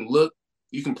that you can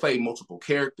play multiple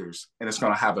characters and it's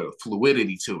going to have a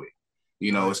fluidity to it.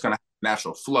 You know, it's going to have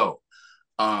natural flow.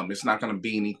 It's not going to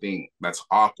be anything that's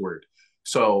awkward.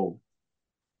 So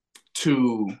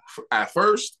at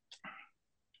first,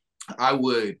 I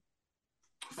would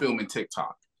film in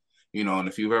TikTok, you know, and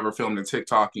if you've ever filmed in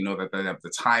TikTok, you know that they have the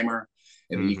timer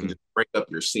and you can just break up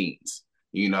your scenes,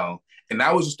 you know, and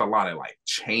that was just a lot of like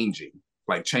changing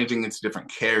into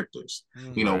different characters.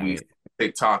 You know, we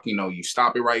TikTok, you know, you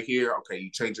stop it right here. Okay.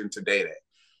 You change it into Day Day.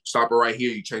 Stop it right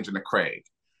here. You change into Craig.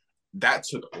 That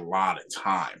took a lot of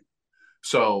time.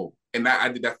 So, and that I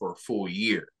did that for a full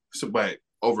year. So, but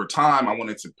over time, I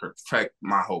wanted to perfect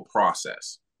my whole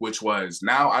process, which was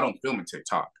now I don't film in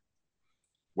TikTok.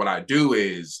 What I do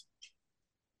is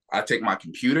I take my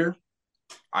computer,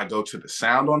 I go to the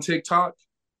sound on TikTok,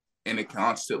 and it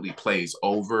constantly plays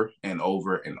over and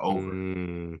over and over.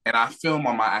 And I film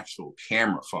on my actual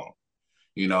camera phone,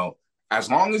 you know, as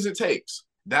long as it takes.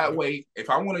 That way, if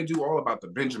I want to do all about the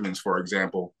Benjamins, for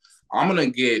example, I'm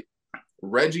going to get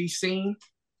Reggie's scene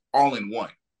all in one.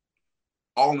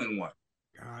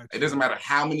 Gotcha. It doesn't matter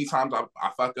how many times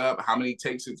I fuck up, how many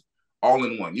takes it's all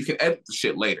in one. You can edit the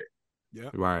shit later. Yeah.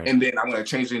 Right. And then I'm going to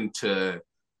change it into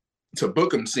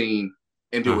Bookham scene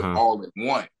and do it all in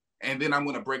one. And then I'm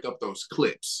going to break up those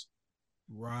clips.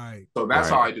 Right. So that's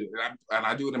how I do it. And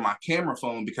I do it in my camera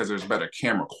phone because there's better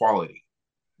camera quality.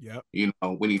 Yep. You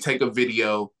know, when you take a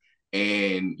video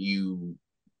and you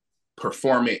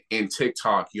perform it in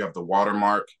TikTok, you have the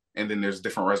watermark, and then there's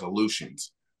different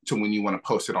resolutions to when you want to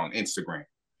post it on Instagram.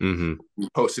 You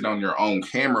post it on your own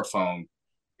camera phone,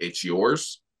 it's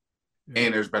yours,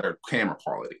 and there's better camera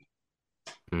quality.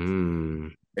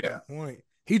 Yeah. Point.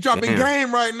 He dropping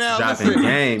game right now. Dropping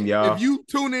game, y'all. If you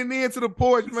tuning in to the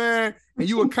Porch, man, and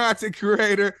you a content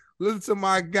creator, listen to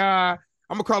my guy.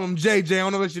 I'm gonna call him JJ. I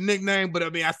don't know if it's your nickname, but I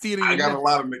mean, I see it in your got a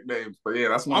lot of nicknames, but yeah,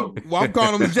 that's one of them. Well, I'm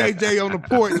calling him JJ on the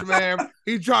Porch, man.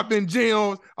 He dropping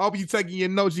gems. I hope you taking your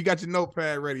notes. You got your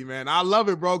notepad ready, man. I love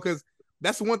it, bro, because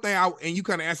that's one thing and you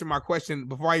kind of answered my question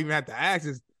before I even had to ask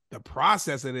is the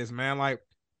process of this, man. Like,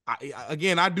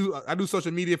 I do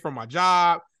social media for my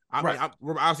job. Mean,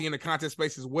 we're obviously in the content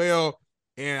space as well.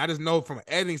 And I just know from an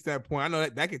editing standpoint, I know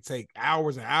that could take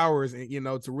hours and hours and,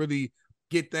 to really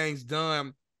get things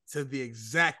done to the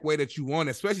exact way that you want,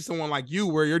 especially someone like you,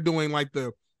 where you're doing like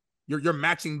you're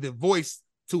matching the voice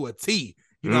to a T.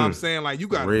 You know what I'm saying? Like, you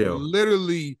got to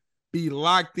literally be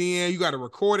locked in. You got to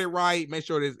record it right. Make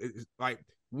sure it's like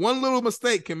one little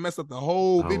mistake can mess up the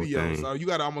whole video. Thing. So you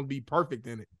got to almost be perfect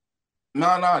in it.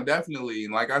 No, definitely.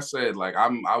 And like I said, like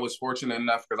I was fortunate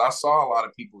enough because I saw a lot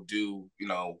of people do,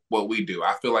 what we do.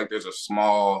 I feel like there's a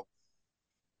small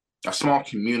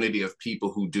community of people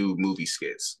who do movie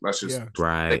skits. Let's just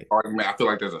right. Argument. I feel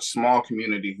like there's a small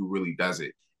community who really does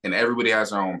it, and everybody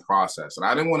has their own process. And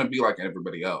I didn't want to be like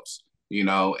everybody else,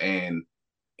 and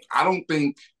I don't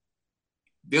think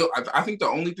I think the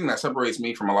only thing that separates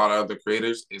me from a lot of other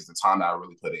creators is the time that I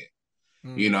really put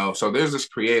in. So there's this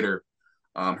creator.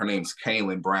 Her name's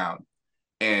Kaylin Brown,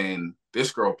 and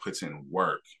this girl puts in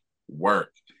work, but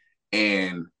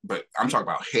I'm talking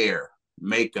about hair,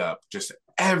 makeup, just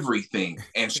everything.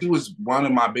 And she was one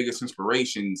of my biggest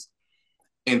inspirations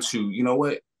into,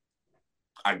 what?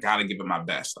 I got to give it my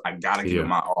best. I got to give it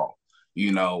my all,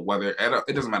 whether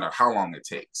it doesn't matter how long it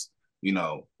takes,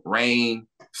 rain,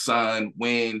 sun,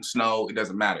 wind, snow, it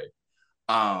doesn't matter.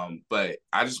 But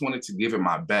I just wanted to give it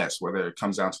my best, whether it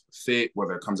comes down to the fit,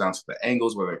 whether it comes down to the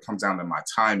angles, whether it comes down to my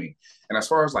timing. And as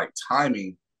far as like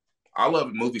timing, I love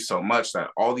the movie so much that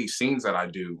all these scenes that I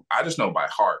do, I just know by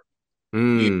heart.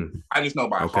 I just know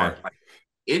by heart. Like,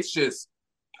 it's just,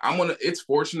 I'm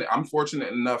fortunate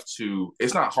enough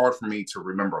it's not hard for me to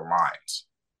remember lines.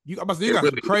 You got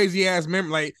some crazy ass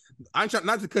memory. Like, I'm trying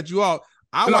not to cut you off.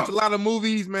 I watch a lot of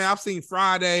movies, man. I've seen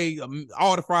Friday,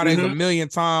 all the Fridays a million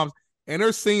times. And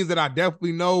there's scenes that I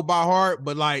definitely know by heart,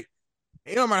 but like,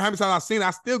 it don't matter how many times I've seen it,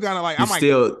 I still gotta like,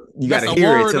 you gotta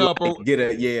hear it to like, get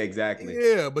it. Yeah, exactly.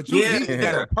 Yeah, but you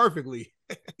got it perfectly.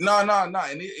 No. And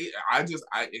I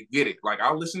get it. Like,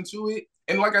 I'll listen to it.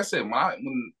 And like I said,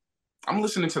 when I'm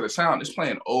listening to the sound, it's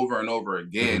playing over and over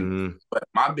again. But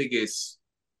my biggest,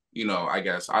 I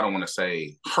guess I don't want to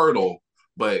say hurdle,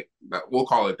 but we'll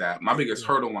call it that. My biggest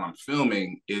hurdle when I'm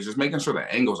filming is just making sure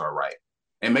the angles are right.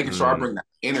 And making sure I bring that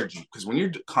energy. Because when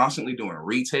you're constantly doing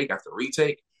retake after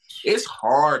retake, it's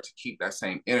hard to keep that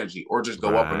same energy or just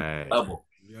go up a level.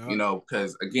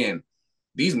 Because again,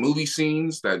 these movie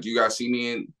scenes that you guys see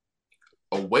me in,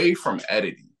 away from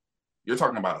editing, you're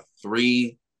talking about a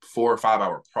 3, 4, or 5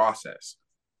 hour process.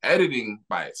 Editing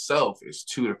by itself is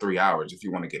 2 to 3 hours if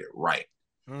you want to get it right.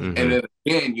 And then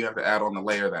again, you have to add on the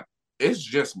layer that it's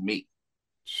just me.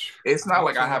 It's not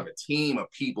like I have a team of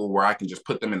people where I can just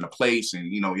put them into place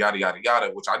and, yada, yada, yada,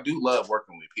 which I do love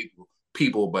working with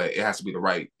people, but it has to be the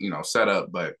right,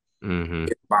 setup. But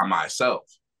it's by myself,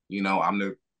 I'm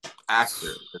the actor,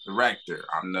 the director,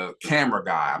 I'm the camera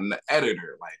guy, I'm the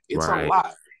editor. Like, it's a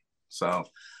lot. So,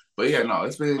 but yeah, no,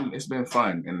 it's been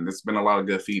fun. And it's been a lot of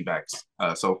good feedbacks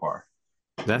so far.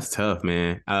 That's tough,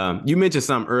 man. You mentioned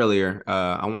something earlier.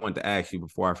 I wanted to ask you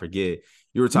before I forget.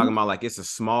 You were talking about like it's a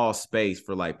small space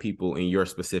for like people in your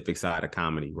specific side of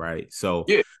comedy, right? So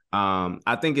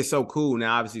I think it's so cool.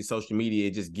 Now, obviously, social media,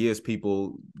 it just gives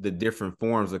people the different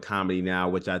forms of comedy now,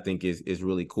 which I think is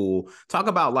really cool. Talk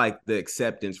about like the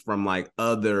acceptance from like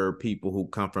other people who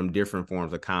come from different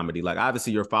forms of comedy. Like,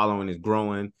 obviously, your following is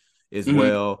growing as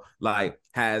well. Like,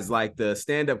 has like the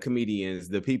stand-up comedians,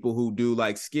 the people who do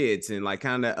like skits and like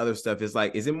kind of other stuff, is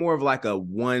it more of like a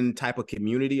one type of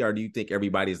community, or do you think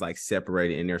everybody's like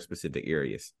separated in their specific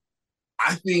areas?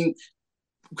 I think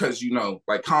because,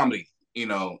 like comedy,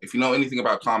 if you know anything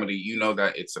about comedy, you know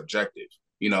that it's subjective.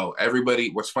 Everybody,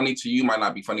 what's funny to you might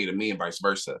not be funny to me and vice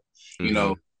versa,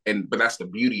 but that's the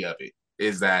beauty of it,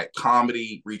 is that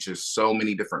comedy reaches so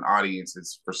many different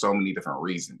audiences for so many different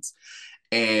reasons.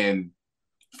 And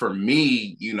for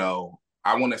me,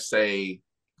 I want to say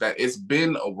that it's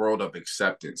been a world of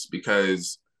acceptance,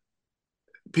 because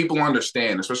people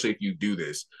understand, especially if you do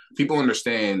this, people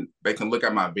understand, they can look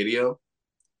at my video,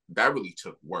 that really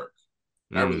took work.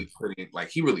 That really put in, like,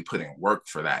 he really put in work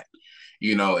for that,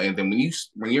 and then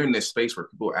when you're in this space where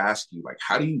people ask you, like,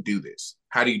 how do you do this?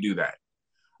 How do you do that?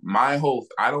 I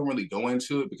don't really go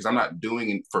into it because I'm not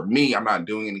doing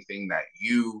anything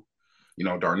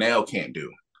that Darnell can't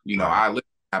do. I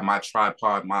have my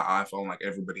tripod, my iPhone, like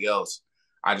everybody else.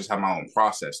 I just have my own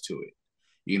process to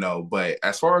it, but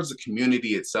as far as the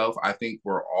community itself, I think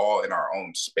we're all in our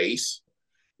own space.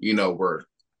 We're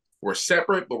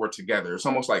separate, but we're together. It's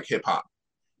almost like hip hop,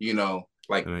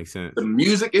 like that makes sense. The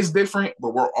music is different,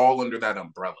 but we're all under that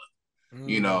umbrella.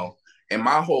 you know, and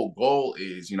my whole goal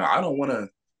is, you know, I don't want to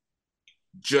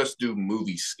just do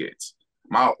movie skits.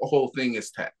 My whole thing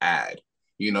is to add,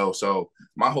 you know, so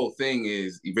my whole thing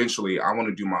is eventually I want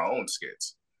to do my own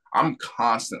skits. I'm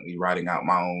constantly writing out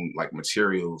my own like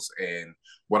materials and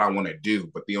what I want to do.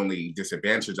 But the only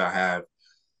disadvantage I have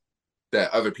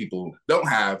that other people don't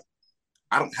have,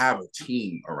 I don't have a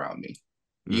team around me,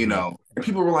 you know, and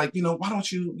people were like, you know, why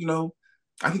don't you, you know,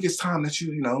 I think it's time that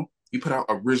you know, you put out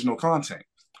original content.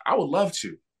 I would love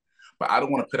to, but I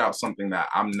don't want to put out something that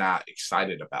I'm not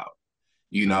excited about,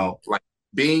 you know, like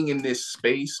being in this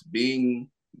space, being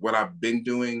what I've been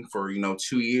doing for, you know,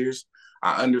 2 years,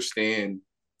 I understand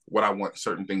what I want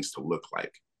certain things to look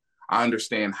like. I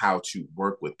understand how to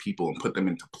work with people and put them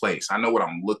into place. I know what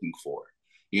I'm looking for.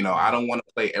 You know, I don't want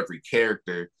to play every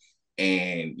character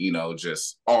and, you know,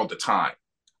 just all the time.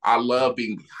 I love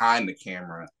being behind the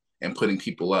camera and putting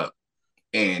people up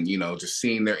and, you know, just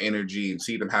seeing their energy and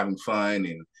see them having fun.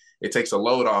 And it takes a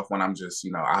load off when I'm just,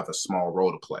 you know, I have a small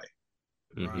role to play.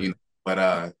 You know?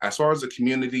 But as far as the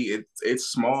community, it's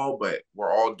small, but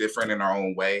we're all different in our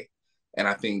own way. And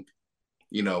I think,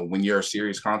 you know, when you're a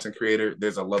serious content creator,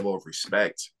 there's a level of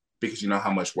respect because you know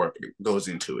how much work goes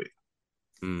into it.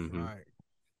 Right.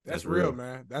 That's real,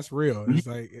 man. That's real. It's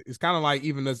like, it's kind of like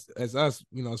even as us,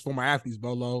 you know, as former athletes,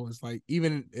 Bolo, it's like,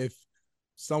 even if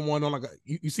someone on like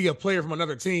you see a player from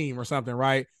another team or something,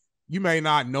 right? You may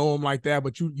not know him like that,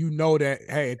 but you know that,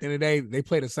 hey, at the end of the day, they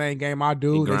play the same game I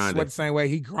do. They sweat the same way.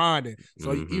 He grinded.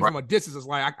 So even from a distance, it's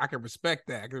like, I can respect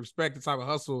that. I can respect the type of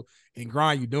hustle and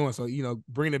grind you're doing. So, you know,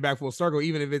 bringing it back full circle,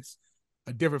 even if it's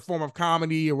a different form of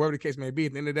comedy or whatever the case may be,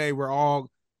 at the end of the day, we're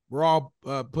all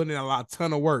putting in a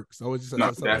ton of work. So it's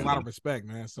just a lot of respect,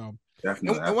 man. So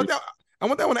and one thing I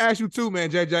want to ask you too, man,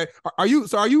 JJ, are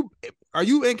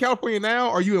you in California now?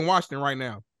 Or are you in Washington right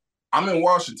now? I'm in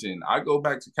Washington. I go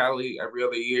back to Cali every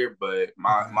other year, but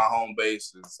my home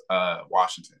base is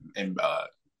Washington and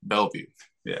Bellevue.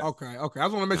 Yeah. Okay. I just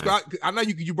want to make sure. I know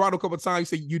you brought a couple of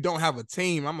times. You said you don't have a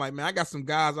team. I'm like, man, I got some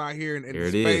guys out here in the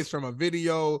space from a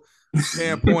video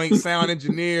standpoint, sound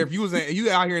engineer. If you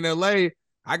out here in LA,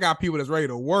 I got people that's ready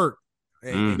to work.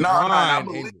 And I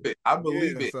believe it. I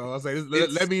believe it. So I say,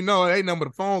 let me know. It ain't nothing but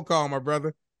a phone call, my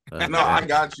brother. No, I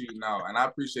got you. No, and I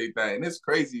appreciate that. And it's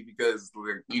crazy because,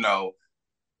 you know,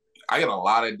 I get a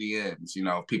lot of DMs, you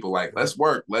know, people like, let's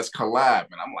work, let's collab.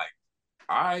 And I'm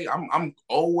like, I'm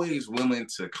always willing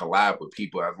to collab with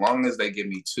people as long as they give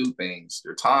me two things,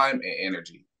 their time and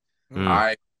energy.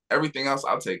 Everything else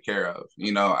I'll take care of.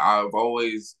 You know, I've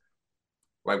always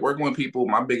like working with people.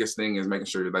 My biggest thing is making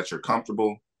sure that you're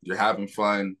comfortable, you're having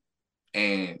fun,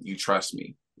 and you trust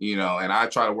me. You know, and I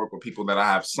try to work with people that I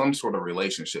have some sort of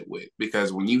relationship with,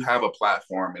 because when you have a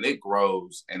platform and it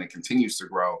grows and it continues to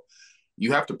grow,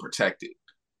 you have to protect it.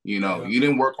 You know, you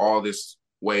didn't work all this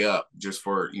way up just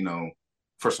for, you know,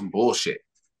 for some bullshit.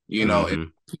 You know,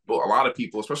 and a lot of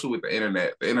people, especially with the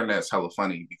internet's hella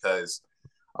funny because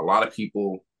a lot of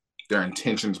people, their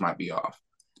intentions might be off.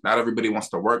 Not everybody wants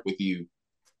to work with you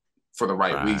for the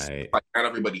right reasons. Like not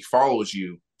everybody follows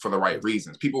you for the right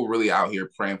reasons. People really out here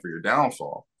praying for your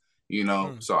downfall. You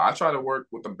know, so I try to work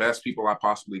with the best people I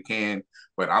possibly can,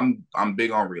 but I'm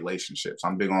big on relationships.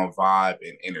 I'm big on vibe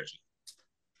and energy.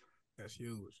 That's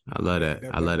huge. I love that.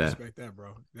 I love that. Respect that,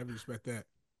 bro. Never respect that.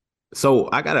 So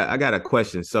I got a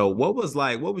question. So what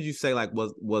would you say like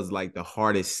was like the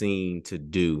hardest scene to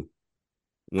do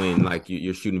when like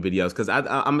you're shooting videos? Because I'm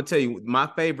gonna tell you my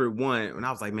favorite one, and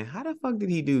I was like, man, how the fuck did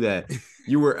he do that?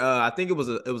 You were I think it was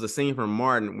a scene from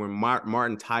Martin when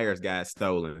Martin tires got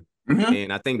stolen.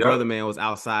 And I think Brother Man was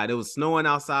outside. It was snowing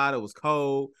outside. It was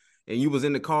cold. And you was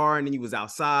in the car and then you was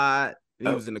outside and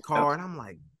he was in the car. And I'm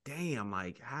like, damn,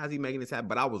 like, how's he making this happen?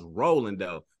 But I was rolling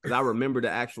though. Because I remember the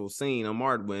actual scene on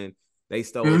Martin when they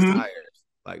stole his tires.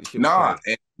 Like, and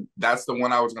that's the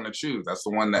one I was gonna choose. That's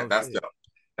the one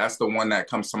that's the one that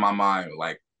comes to my mind.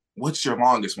 Like, what's your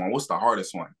longest one? What's the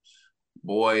hardest one?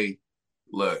 Boy,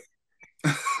 look.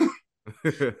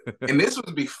 And this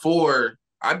was before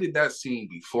I did that scene,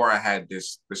 before I had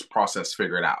this process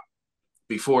figured out,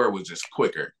 before it was just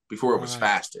quicker, before it was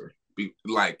faster.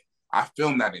 Like I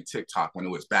filmed that in TikTok when it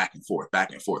was back and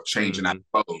forth, changing out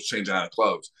of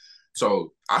clothes.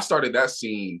 So I started that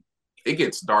scene. It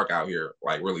gets dark out here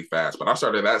like really fast, but I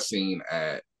started that scene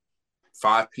at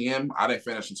 5 p.m. I didn't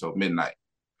finish until midnight.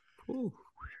 Ooh.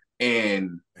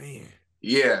 And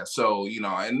so, you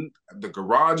know, and the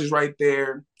garage is right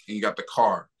there and you got the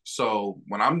car. So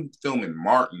when I'm filming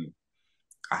Martin,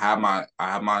 I have my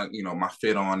you know, my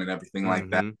fit on and everything like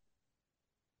that.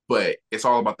 But it's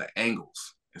all about the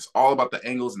angles. It's all about the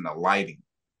angles and the lighting.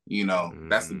 You know,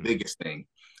 that's the biggest thing.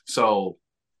 So,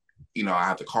 I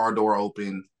have the car door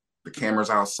open, the camera's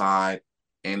outside,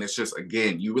 and it's just,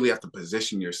 again, you really have to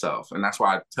position yourself. And that's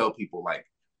why I tell people, like,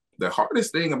 the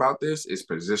hardest thing about this is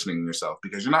positioning yourself,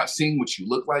 because you're not seeing what you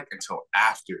look like until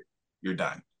after you're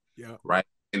done. Yeah. Right.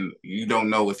 And you don't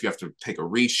know if you have to take a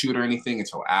reshoot or anything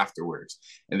until afterwards.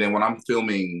 And then when I'm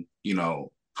filming,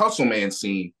 Hustle Man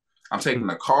scene, I'm taking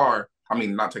the car. I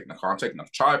mean, not taking the car, I'm taking a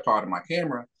tripod of my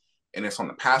camera, and it's on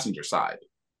the passenger side.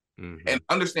 Mm-hmm. And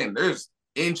understand, there's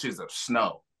inches of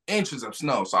snow.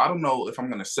 So I don't know if I'm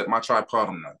going to set my tripod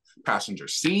on the passenger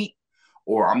seat,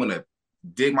 or I'm going to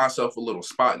dig myself a little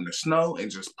spot in the snow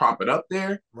and just prop it up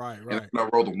there. Right. And I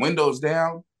roll the windows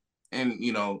down, and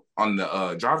on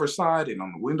the driver's side and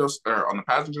on the windows, or on the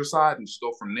passenger side, and just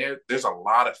go from there. There's a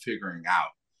lot of figuring out.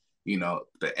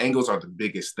 The angles are the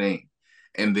biggest thing,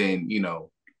 and then you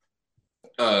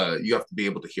have to be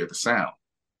able to hear the sound.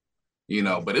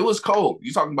 But it was cold.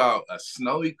 You talking about a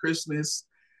snowy Christmas,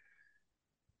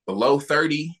 below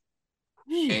 30,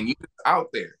 and you just out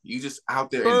there in the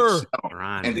snow.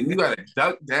 And then you gotta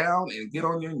duck down and get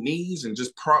on your knees and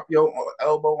just prop your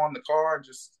elbow on the car and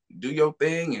just do your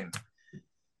thing. And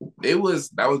that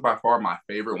was by far my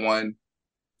favorite one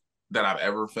that I've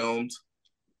ever filmed,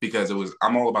 because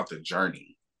I'm all about the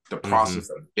journey, the process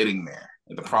of getting there,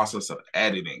 and the process of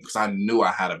editing, because I knew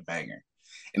I had a banger.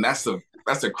 And that's the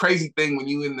crazy thing when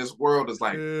you in this world, is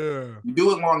like, you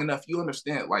do it long enough, you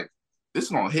understand, like, this is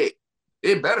gonna hit.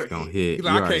 It better hit. He's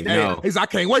like, I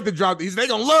can't wait to drop these. They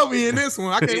gonna love me in this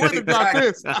one. I can't wait to drop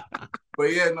this.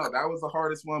 But yeah, no, that was the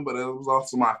hardest one, but it was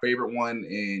also my favorite one.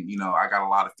 And I got a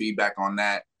lot of feedback on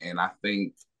that. And I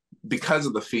think because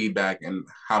of the feedback and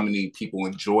how many people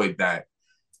enjoyed that,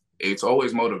 it's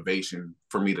always motivation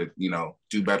for me to,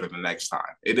 do better the next time.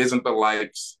 It isn't the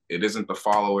likes, it isn't the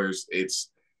followers, it's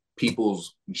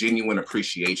people's genuine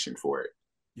appreciation for it.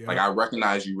 Yeah. Like, I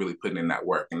recognize you really putting in that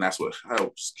work, and that's what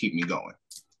helps keep me going.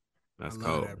 That's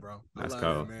cool, bro. That's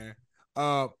cool, man.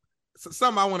 So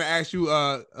something I want to ask you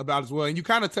about as well, and you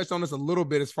kind of touched on this a little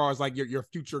bit as far as like your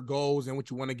future goals and what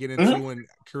you want to get into and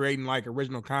creating like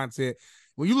original content.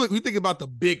 When you think about the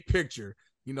big picture,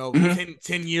 10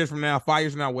 years from now, 5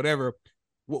 years from now, whatever,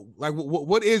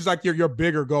 what is like your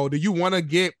bigger goal? Do you want to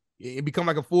get and become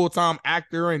like a full-time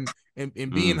actor and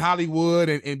be in Hollywood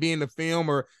and be in the film,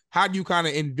 or how do you kind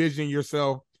of envision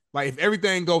yourself? Like, if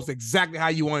everything goes exactly how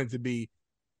you want it to be,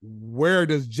 where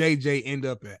does JJ end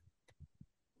up at?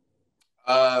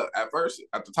 At first,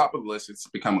 at the top of the list, it's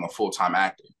becoming a full-time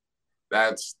actor.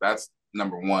 That's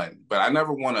number one. But I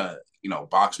never want to,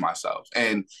 box myself.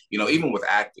 And, even with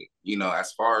acting,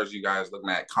 as far as you guys looking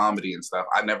at comedy and stuff,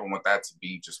 I never want that to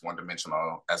be just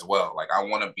one-dimensional as well. Like, I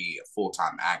want to be a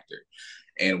full-time actor.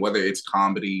 And whether it's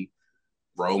comedy,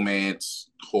 romance,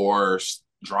 horror,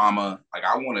 drama, like,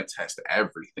 I want to test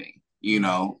everything,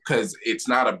 because it's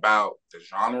not about the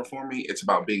genre for me. It's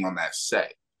about being on that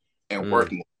set and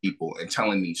working with people and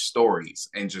telling these stories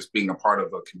and just being a part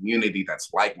of a community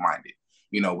that's like-minded,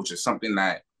 which is something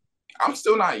that I'm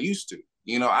still not used to.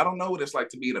 I don't know what it's like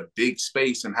to be in a big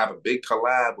space and have a big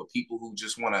collab with people who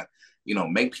just want to,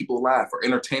 make people laugh or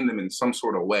entertain them in some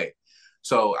sort of way.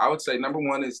 So I would say number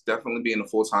one is definitely being a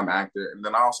full-time actor. And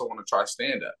then I also want to try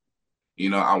stand-up.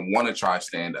 I want to try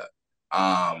stand-up.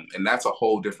 And that's a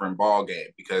whole different ball game,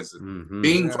 because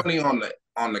being funny on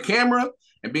the camera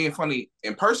and being funny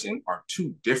in person are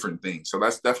two different things. So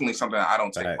that's definitely something I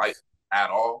don't take light at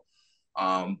all.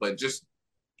 But just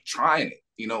trying it,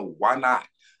 why not?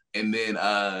 And then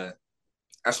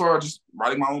as far as just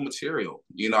writing my own material,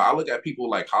 I look at people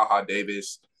like HaHa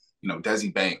Davis,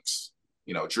 Desi Banks,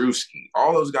 Drewski,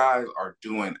 all those guys are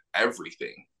doing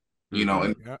everything,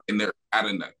 and they're at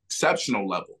an exceptional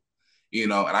level,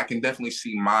 and I can definitely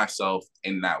see myself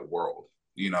in that world,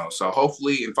 so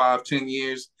hopefully in 5-10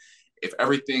 years, if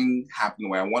everything happened the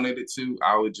way I wanted it to,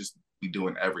 I would just be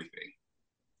doing everything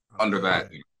under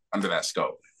that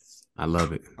scope. I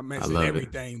love it. I mentioned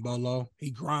everything, Bolo.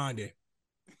 He grinded.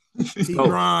 He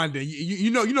grinded. You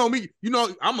know me.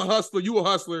 I'm a hustler. You a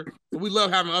hustler. So we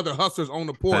love having other hustlers on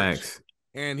the porch. Thanks.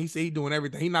 And he said he doing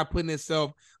everything. He not putting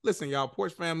himself. Listen, y'all,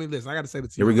 Porch family. Listen, I got to say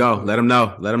this to you. Here we go. Let him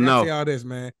know. Let him know. Say all this,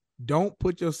 man. Don't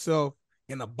put yourself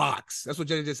in a box. That's what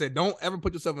Jay just said. Don't ever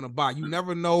put yourself in a box. You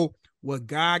never know what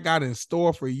God got in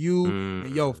store for you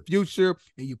and your future.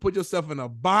 And you put yourself in a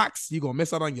box, you're going to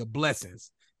miss out on your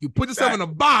blessings. You put yourself in a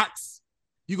box,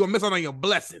 you're going to miss out on your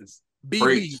blessings.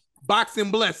 BB,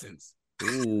 boxing blessings.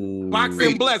 Ooh.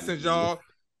 Boxing blessings, y'all.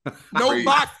 No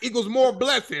box equals more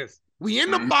blessings. We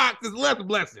in the box is less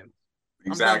blessings.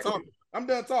 Exactly. I'm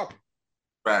done talking.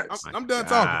 Facts. I'm done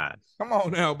talking. Come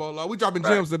on now, Bolo. We dropping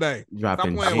gems today.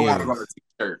 Dropping gems. On a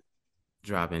t-shirt.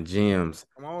 Dropping gems.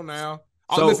 Come on now.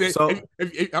 So, Listen,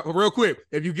 if, real quick,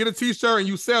 if you get a t-shirt and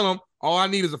you sell them, all I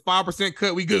need is a 5%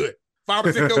 cut. We good.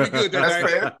 5% cut. We good.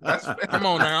 That's fair. That's fair. Come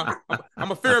on now.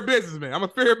 I'm a fair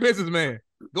businessman.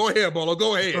 Go ahead, Bolo.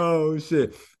 Go ahead. Oh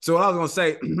shit. So what I was gonna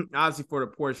say, obviously for the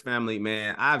Porch family,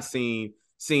 man, I've seen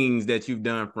scenes that you've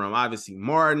done from obviously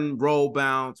Martin, Roll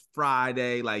Bounce,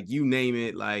 Friday, like you name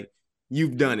it, like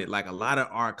you've done it. Like a lot of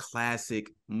our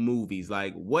classic movies.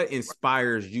 Like what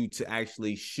inspires you to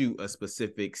actually shoot a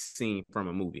specific scene from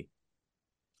a movie?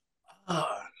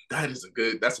 That's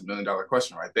 $1 million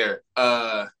question right there.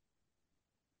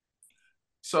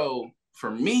 So for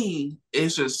me,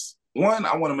 it's just one,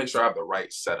 I want to make sure I have the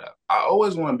right setup. I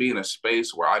always want to be in a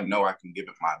space where I know I can give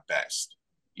it my best.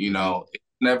 You know,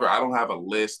 I don't have a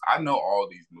list. I know all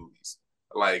these movies,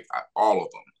 like all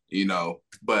of them, you know,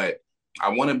 but I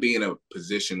want to be in a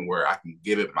position where I can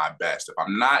give it my best. If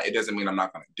I'm not, it doesn't mean I'm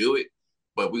not going to do it,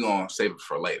 but we're going to save it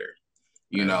for later,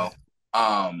 you know?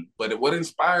 But what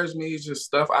inspires me is just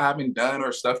stuff I haven't done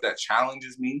or stuff that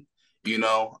challenges me, you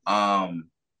know,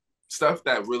 stuff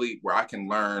that really where I can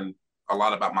learn a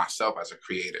lot about myself as a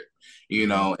creator, you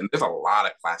know, and there's a lot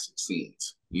of classic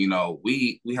scenes. You know,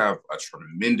 we have a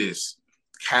tremendous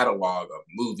catalog of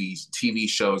movies, TV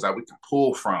shows that we can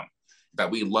pull from that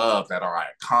we love, that are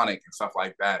iconic and stuff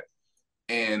like that.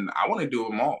 And I want to do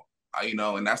them all, you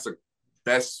know, and that's the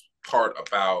best part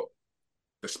about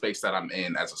the space that I'm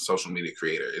in as a social media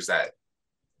creator is that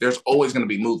there's always going to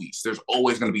be movies. There's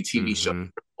always going to be TV shows.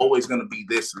 There's always going to be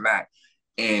this and that.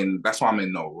 And that's why I'm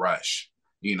in no rush.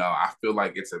 You know, I feel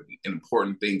like it's an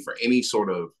important thing for any sort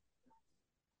of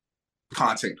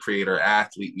content creator,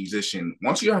 athlete, musician.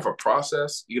 Once you have a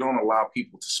process, you don't allow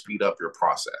people to speed up your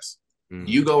process.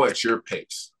 You go at your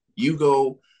pace. You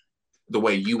go the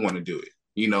way you want to do it.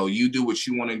 You know, you do what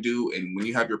you want to do. And when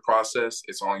you have your process,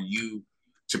 it's on you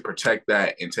to protect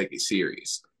that and take it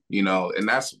serious. You know, and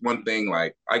that's one thing,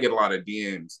 like I get a lot of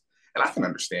DMs and I can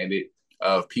understand it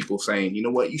of people saying, you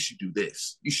know what, you should do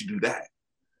this. You should do that.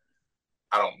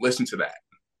 I don't listen to that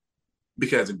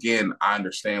because again, I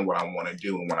understand what I want to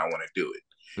do and when I want to do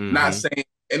it. Not saying,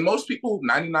 and most people,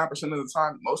 99% of the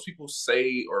time, most people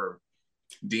say or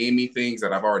DM me things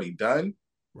that I've already done,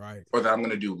 right, or that I'm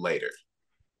going to do later.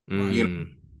 You know,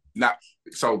 not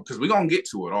so because we're going to get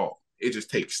to it all. It just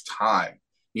takes time,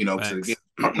 you know, because again,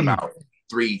 talking about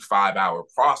 3-5 hour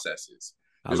processes.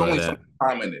 There's only some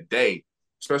time in the day,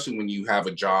 especially when you have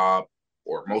a job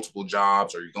or multiple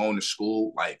jobs or you're going to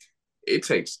school, like it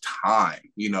takes time.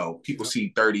 You know, people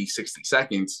see 30, 60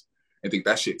 seconds and think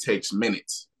that shit takes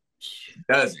minutes. It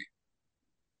doesn't.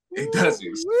 It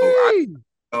doesn't.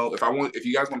 So if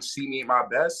you guys want to see me at my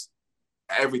best,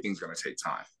 everything's going to take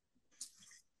time.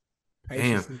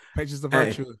 Patience is a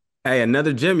virtue. Hey,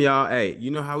 another gem, y'all. Hey,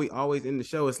 you know how we always end the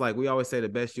show? It's like we always say the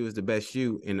best you is the best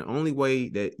you. And the only way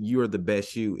that you are the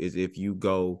best you is if you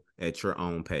go at your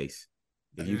own pace.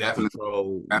 If you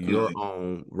control your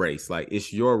own race. Like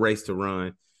it's your race to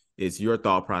run. It's your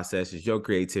thought process. It's your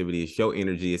creativity. It's your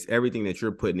energy. It's everything that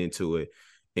you're putting into it.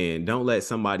 And don't let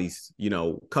somebody's, you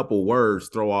know, couple words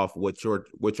throw off what your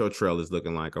trail is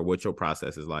looking like or what your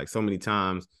process is like. So many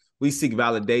times we seek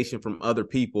validation from other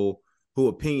people who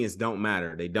opinions don't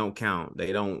matter. They don't count.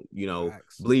 They don't, you know,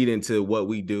 bleed into what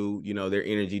we do. You know, their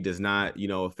energy does not, you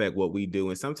know, affect what we do.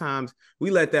 And sometimes we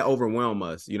let that overwhelm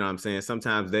us. You know what I'm saying?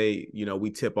 Sometimes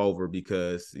we tip over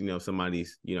because, you know,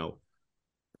 somebody's, you know,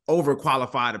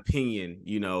 overqualified opinion,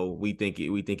 you know, we think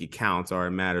it counts or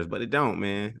it matters, but it don't,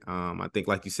 man. I think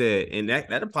like you said, and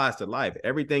that applies to life.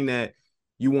 Everything that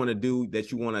you want to do,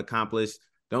 that you want to accomplish,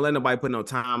 don't let nobody put no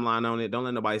timeline on it. Don't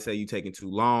let nobody say you taking too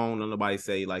long. Don't nobody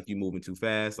say like you moving too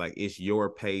fast. Like it's your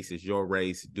pace, it's your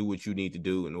race. Do what you need to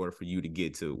do in order for you to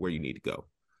get to where you need to go.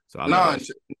 So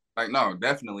no,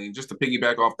 definitely. Just to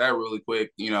piggyback off that really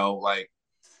quick, you know, like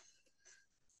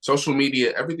social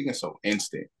media, everything is so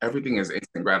instant. Everything is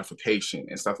instant gratification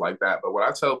and stuff like that. But what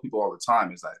I tell people all the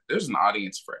time is that there's an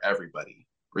audience for everybody,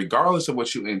 regardless of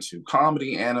what you're into.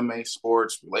 Comedy, anime,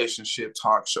 sports, relationship,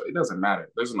 talk show, it doesn't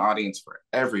matter. There's an audience for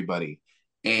everybody.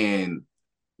 And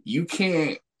you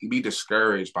can't be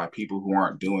discouraged by people who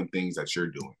aren't doing things that you're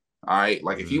doing. All right.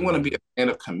 Like if you want to be a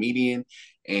stand-up comedian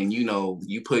and, you know,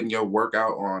 you putting your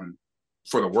workout on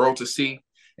for the world to see,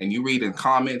 and you read in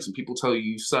comments and people tell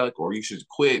you suck or you should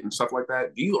quit and stuff like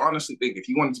that, do you honestly think if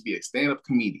you wanted to be a stand-up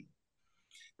comedian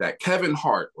that Kevin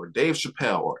Hart or Dave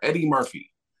Chappelle or Eddie Murphy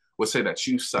would say that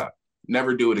you suck,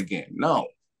 never do it again? No,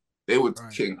 they would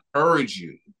encourage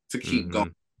you to keep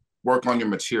going, work on your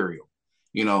material,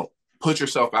 you know, put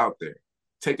yourself out there,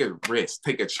 take a risk,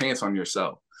 take a chance on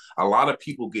yourself. A lot of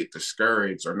people get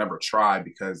discouraged or never try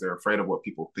because they're afraid of what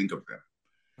people think of them.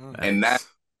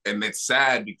 And it's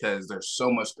sad because there's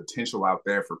so much potential out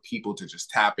there for people to just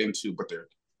tap into, but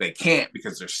they can't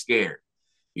because they're scared,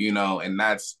 and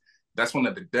that's one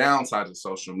of the downsides of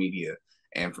social media.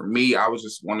 And for me, I was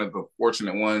just one of the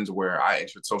fortunate ones where I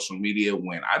entered social media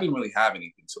when I didn't really have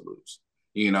anything to lose,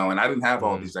 and I didn't have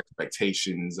all these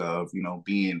expectations of,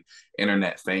 being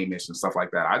internet famous and stuff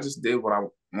like that. I just did what I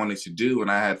wanted to do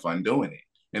and I had fun doing it.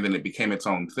 And then it became its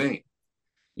own thing,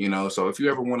 So if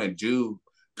you ever want to do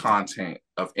content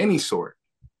of any sort,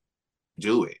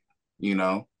 do it,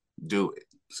 do it.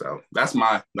 So that's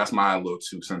my little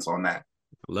 2 cents on that.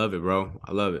 I love it, bro.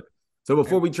 I love it. So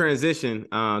before we transition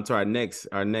to our next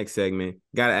segment,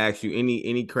 gotta ask you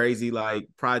any crazy like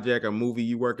project or movie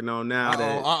you working on now?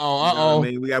 I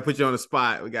mean, we gotta put you on the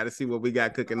spot. We gotta see what we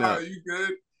got cooking up.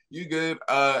 You good?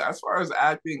 As far as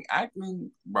acting,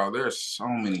 bro, there are so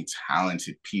many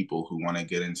talented people who want to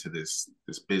get into this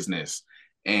business,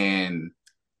 and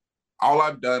all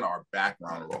I've done are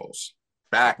background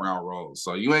roles.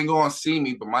 So you ain't gonna see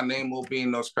me, but my name will be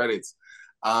in those credits.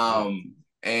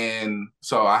 And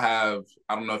so I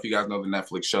don't know if you guys know the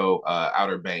Netflix show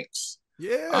Outer Banks.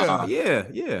 Yeah.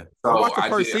 So I watched the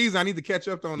first season. I need to catch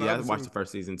up on that. Yeah, I watched the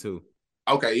first season too.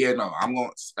 Okay, yeah, no, I'm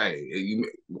going to say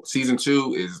season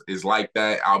 2 is like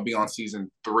that. I'll be on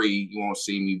season 3. You won't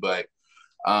see me, but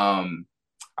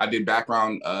I did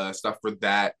background stuff for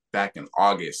that back in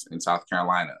August in South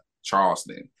Carolina,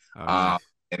 Charleston. Nice.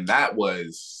 And that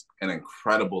was an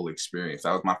incredible experience.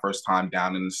 That was my first time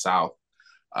down in the South.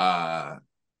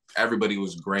 Everybody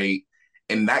was great.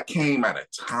 And that came at a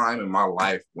time in my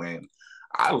life when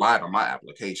I lied on my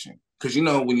application. Because,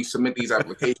 when you submit these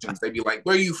applications, they be like,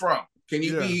 where are you from? Can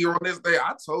you be here on this day?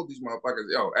 I told these motherfuckers,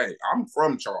 yo, hey, I'm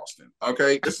from Charleston,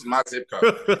 okay? This is my zip code.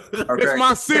 Okay? It's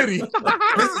my city.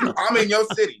 I'm in your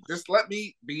city. Just let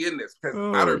me be in this. Because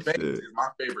Outer Banks is my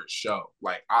favorite show.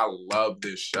 Like, I love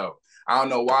this show. I don't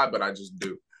know why, but I just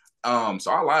do. So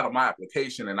I lied on my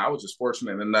application, and I was just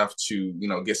fortunate enough to,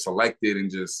 get selected and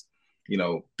just,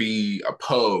 be a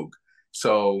pogue.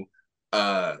 So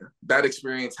that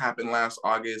experience happened last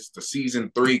August. The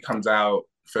season 3 comes out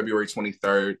February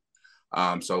 23rd.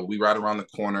 So we right around the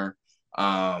corner.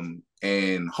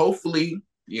 And hopefully,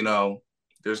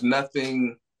 there's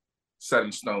nothing set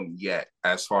in stone yet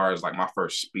as far as like my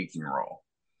first speaking role.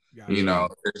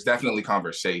 There's definitely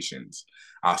conversations.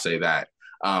 I'll say that.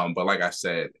 But like I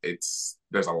said,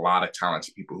 there's a lot of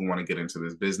talented people who want to get into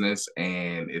this business,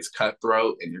 and it's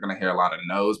cutthroat, and you're going to hear a lot of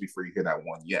no's before you hear that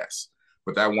one yes.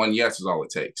 But that one yes is all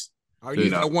it takes.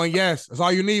 That one yes. That's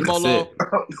all you need, Bolo.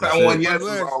 That one yes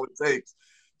is all it takes.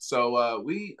 So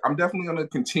I'm definitely going to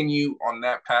continue on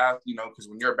that path, because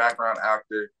when you're a background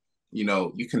actor,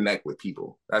 you connect with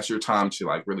people. That's your time to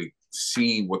like really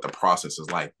see what the process is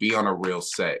like, be on a real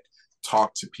set,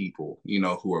 talk to people,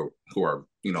 who are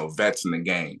vets in the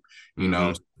game,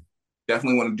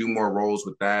 definitely want to do more roles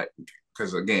with that.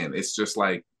 Because again, it's just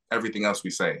like everything else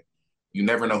we say, you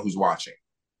never know who's watching.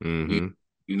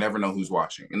 You never know who's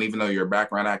watching. And even though you're a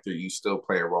background actor, you still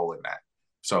play a role in that.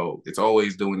 So it's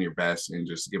always doing your best and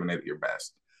just giving it your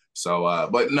best. So,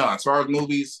 but no, as far as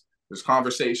movies, there's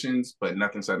conversations, but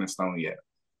nothing set in stone yet.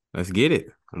 Let's get it.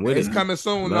 I'm with it. It's coming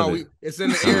soon. It's in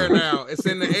the air now. It's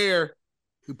in the air.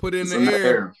 We put it in the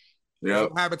air. Yeah.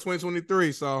 It'll happen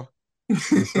 2023. So,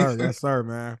 yes, sir,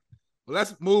 man. Well,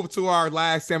 let's move to our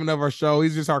last segment of our show.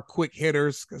 These are just our quick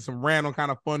hitters, some random kind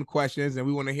of fun questions, and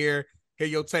we want to hear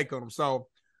your take on them. So,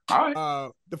 all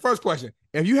right. The first question: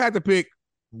 if you had to pick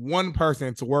one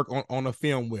person to work on a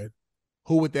film with,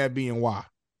 who would that be and why?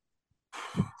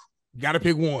 You got to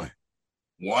pick one.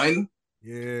 One?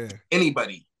 Yeah.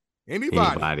 Anybody.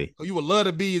 Who you would love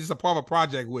to be just a part of a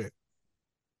project with.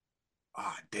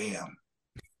 Ah, damn.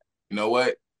 You know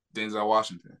what? Denzel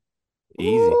Washington.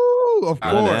 Easy. Ooh, of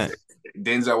course.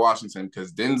 Denzel Washington,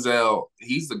 because Denzel,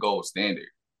 he's the gold standard,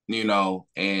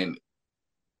 and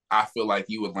I feel like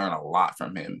you would learn a lot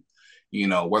from him.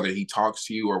 Whether he talks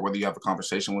to you or whether you have a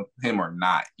conversation with him or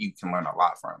not, you can learn a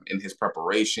lot from him. In his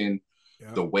preparation,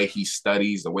 the way he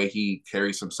studies, the way he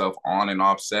carries himself on and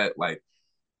off set, like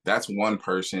that's one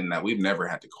person that we've never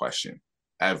had to question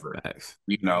ever. Nice.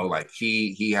 Like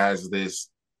he has this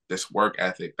work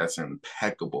ethic that's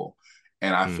impeccable.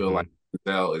 And I feel like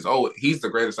Denzel is, he's the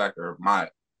greatest actor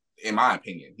in my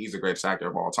opinion, he's the greatest actor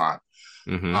of all time.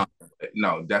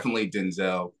 No, definitely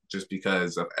Denzel, just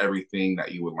because of everything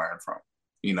that you would learn from,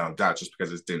 not just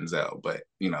because it's Denzel, but,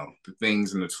 the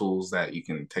things and the tools that you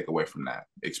can take away from that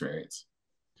experience.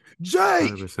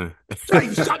 Jake, 100%.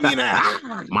 Jake, you shot me in the ass.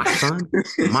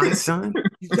 My son.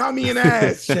 You shot me in the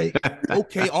ass, Jake.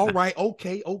 Okay, all right,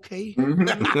 okay. Mhm.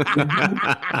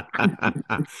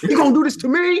 You gonna do this to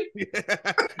me?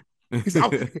 He said,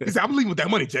 I'm leaving with that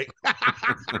money, Jake.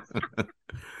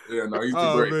 Yeah, no, he's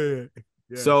Oh great. man.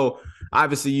 Yes. So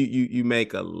obviously you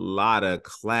make a lot of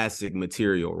classic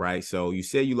material, right? So you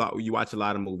say you watch a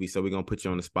lot of movies, so we're gonna put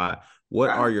you on the spot. What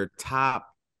are your top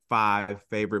 5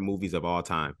 favorite movies of all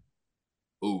time?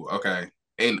 Ooh, okay.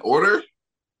 In order?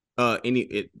 Any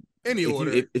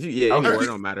order. If you any order,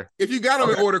 don't matter. If you got them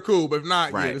in order, cool. But if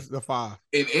not, Right. yeah, this is the 5.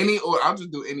 In any order, I'll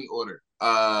just do any order.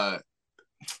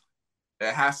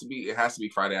 It has to be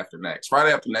Friday After Next.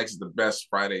 Friday After Next is the best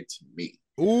Friday to me.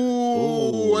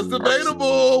 Ooh, it's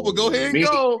debatable. But go ahead and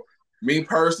go. Me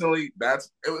personally,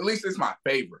 that's at least it's my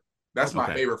favorite. That's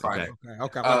my favorite Friday.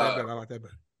 Okay. I like that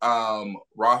better.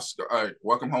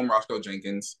 Welcome Home, Roscoe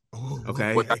Jenkins. Ooh,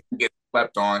 Okay. Which I can get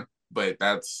slept on, but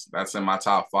that's in my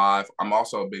top 5. I'm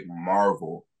also a big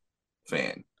Marvel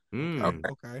fan.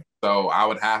 Okay. So I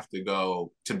would have to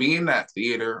go to be in that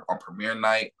theater on premiere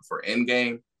night for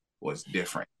Endgame was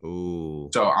different. Ooh.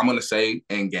 So I'm gonna say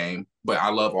Endgame, but I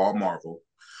love all Marvel.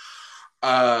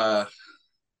 And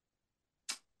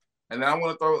then I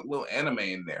want to throw a little anime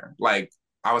in there. Like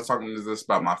I was talking to this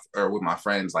about with my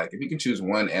friends. Like if you can choose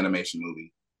one animation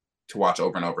movie to watch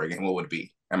over and over again, what would it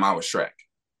be? And mine was Shrek.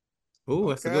 Ooh,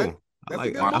 that's a good one. That's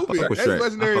a good movie. That's a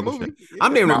legendary movie. Yeah.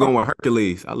 I'm never going with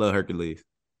Hercules. I love Hercules.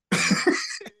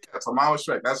 So mine was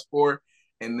Shrek. That's 4.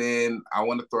 And then I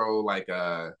want to throw like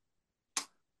a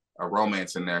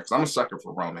romance in there because I'm a sucker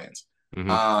for romance.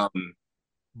 Mm-hmm.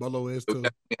 Bolo is too.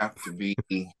 It would have to be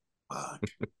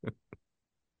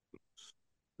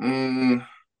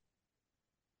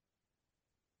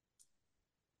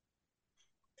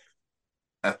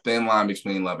a thin line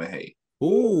between love and hate.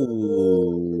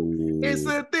 Ooh. It's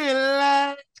a thin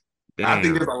line. Damn. I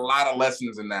think there's a lot of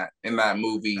lessons in that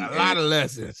movie. A lot of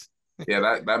lessons.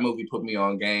 Yeah, that movie put me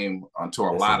on game onto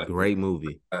a lot of great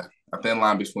movie. A thin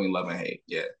line between love and hate.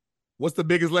 Yeah. What's the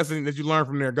biggest lesson that you learned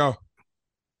from there? Go.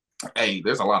 Hey,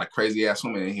 there's a lot of crazy ass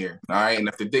women in here. All right. And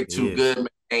if the dick too good, man,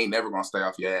 they ain't never gonna stay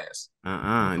off your ass.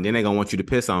 And then they gonna want you to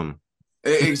piss on them.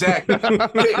 Exactly.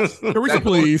 Teresa,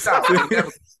 please.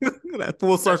 That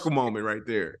full circle moment right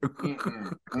there.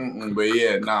 But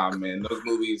yeah, nah, man. Those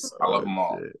movies, I love them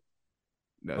all.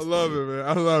 I love it, man.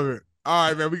 I love it. All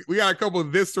right, man. We got a couple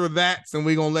of this or that's, and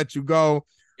we're gonna let you go.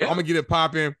 Yeah. I'm gonna get it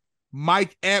popping.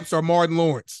 Mike Epps or Martin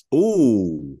Lawrence?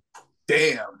 Ooh.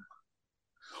 Damn.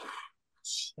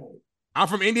 I'm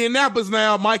from Indianapolis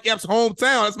now. Mike Epps'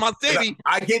 hometown. That's my city.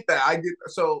 I get that.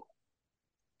 So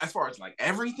as far as like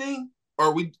everything,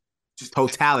 or we just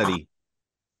totality.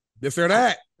 This or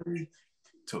that.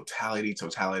 Totality.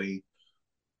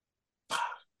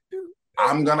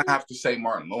 I'm gonna have to say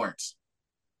Martin Lawrence.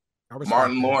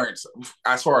 Martin Lawrence,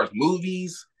 as far as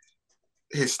movies,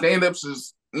 his stand-ups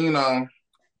is,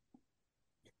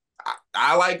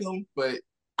 I like him, but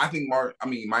I think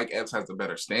Mike Epps has the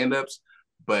better stand-ups,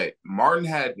 but Martin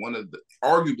had one of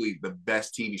arguably the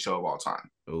best TV show of all time.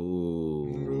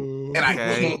 Ooh. And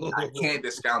I can't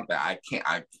discount that. I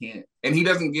can't. And he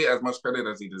doesn't get as much credit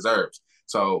as he deserves.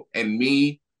 So, and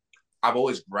me, I've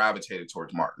always gravitated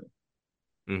towards Martin.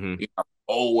 Mm-hmm.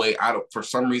 For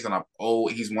some reason,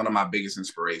 he's one of my biggest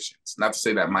inspirations. Not to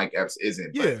say that Mike Epps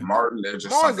isn't, but Martin, there's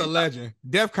just Martin's a legend.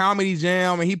 Def Comedy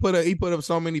Jam, and he put up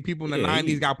so many people in the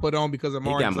 90s got put on because of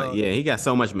Martin. He got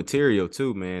so much material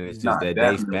too, man. It's just that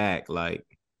dates back, like.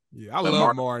 Yeah, I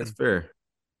love Martin. That's fair.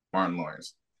 Martin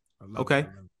Lawrence. Okay.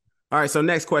 Martin. All right, so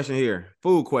next question here.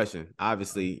 Food question.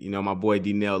 Obviously, my boy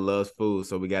D-Nell loves food,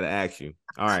 so we got to ask you.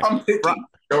 All right.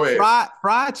 Go ahead.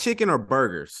 Fried chicken or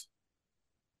burgers?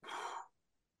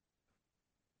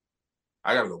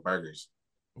 I gotta go burgers.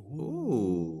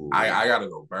 Ooh. I gotta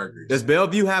go burgers. Does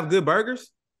Bellevue have good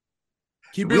burgers?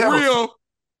 Keep it real.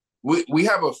 We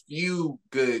have a few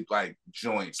good like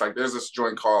joints. Like there's this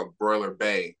joint called Broiler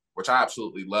Bay, which I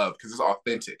absolutely love because it's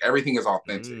authentic. Everything is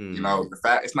authentic. The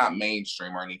fact it's not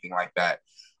mainstream or anything like that.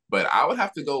 But I would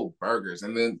have to go burgers,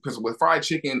 and then because with fried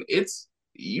chicken,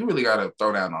 you really gotta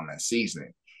throw down on that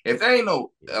seasoning. If there ain't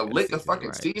no lick of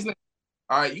fucking seasoning,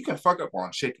 all right, you can fuck up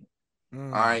on chicken. All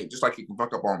right, just like you can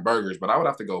fuck up on burgers, but I would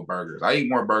have to go burgers. I eat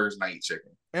more burgers than I eat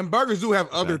chicken. And burgers do have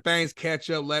other things: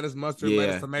 ketchup, lettuce, mustard,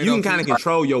 lettuce, tomato. You can kind of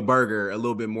control your burger a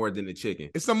little bit more than the chicken.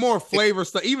 It's some more flavor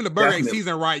stuff. Even the burger ain't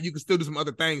seasoned right, you can still do some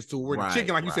other things too. Where the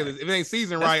chicken, like you said, if it ain't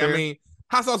seasoned right, fair. I mean,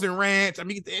 hot sauce and ranch. I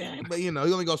mean, but you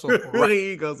only go so far.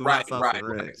 He goes hot sauce and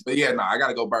ranch. But yeah, no, I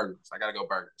gotta go burgers. I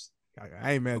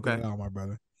ain't mad at that at all, my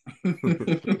brother.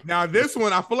 Now, this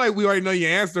one, I feel like we already know your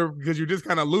answer because you just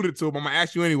kind of alluded to it, but I'm going to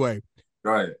ask you anyway.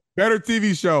 Go ahead. Better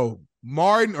TV show,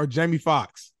 Martin or Jamie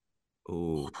Foxx?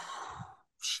 Ooh.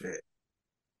 Shit.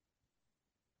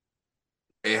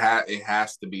 It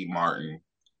has to be Martin.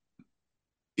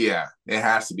 Yeah, it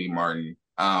has to be Martin.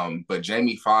 But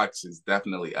Jamie Foxx is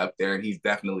definitely up there, and he's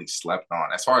definitely slept on.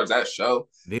 As far as that show,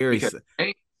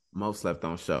 most slept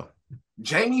on show.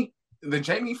 The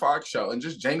Jamie Foxx show, and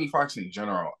just Jamie Foxx in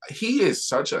general, he is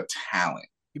such a talent.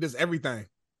 He does everything.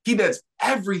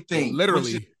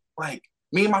 Literally. Like,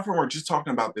 me and my friend were just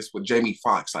talking about this with Jamie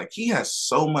Foxx. Like, he has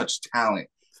so much talent,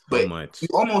 but you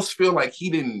almost feel like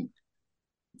he didn't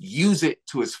use it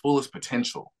to his fullest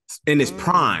potential. In his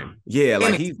prime. Yeah,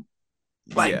 damn,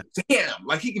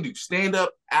 like he can do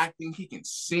stand-up acting, he can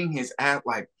sing his act,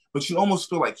 like, but you almost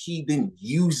feel like he didn't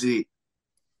use it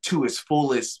to his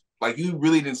fullest. Like, you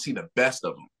really didn't see the best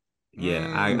of him.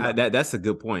 Yeah, that's a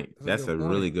good point. That's a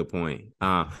really good point.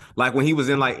 Like when he was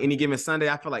in like Any Given Sunday,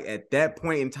 I feel like at that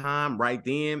point in time, right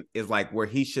then, is like where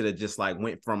he should have just like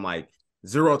went from like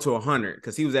 0 to 100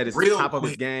 because he was at his top of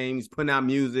his game. He's putting out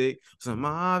music, some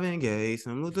Marvin Gaye,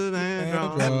 some Luther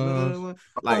Vandross,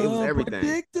 like it was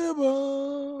everything.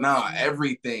 No,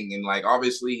 everything, and like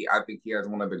obviously, I think he has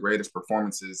one of the greatest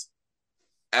performances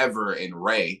ever in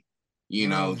Ray. You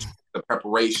know, the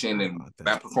preparation and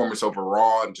that performance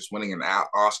overall, and just winning an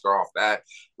Oscar off that,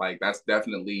 like that's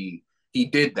definitely he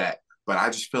did that. But I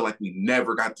just feel like we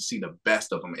never got to see the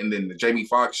best of him. And then the Jamie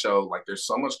Foxx show, like there's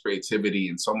so much creativity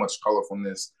and so much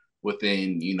colorfulness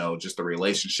within, you know, just the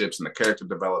relationships and the character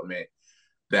development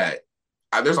that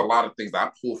there's a lot of things that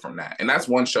I pull from that. And that's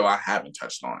one show I haven't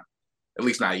touched on, at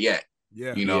least not yet.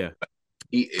 Yeah. You know,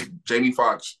 Jamie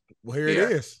Foxx. Well, here it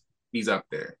is. He's up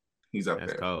there.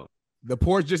 That's cold. The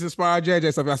Porch just inspired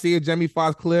JJ. So if I see a Jamie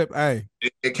Foxx clip, hey.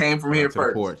 It came from here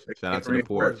first. Shout out to the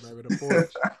Porch.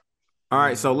 All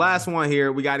right, so last one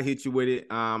here. We got to hit you with it.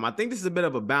 I think this is a bit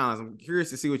of a balance. I'm curious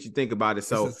to see what you think about it.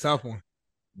 So, it's a tough one.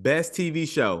 Best TV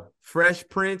show, Fresh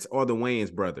Prince or the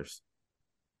Wayans Brothers?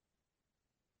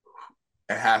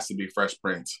 It has to be Fresh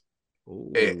Prince.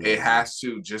 It has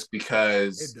to, just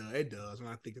because it does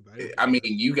when I think about it. I mean,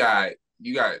 you got,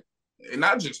 and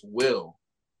not just Will,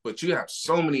 but you have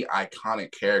so many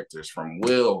iconic characters from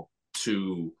Will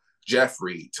to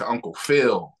Jeffrey to Uncle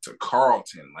Phil to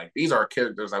Carlton. Like, these are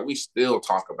characters that we still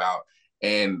talk about.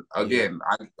 And again,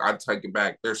 I take it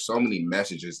back. There's so many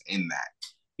messages in that,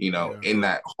 you know, in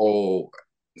that whole,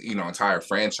 you know, entire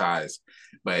franchise.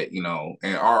 But, you know,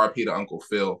 and RIP to Uncle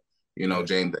Phil, you know,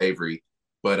 James Avery.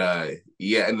 But and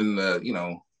then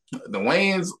the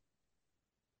Wayans.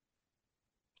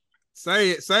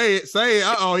 Say it.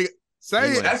 Uh-oh.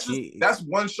 Say it. That's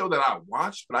one show that I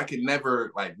watched, but I could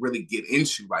never like really get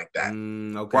into like that.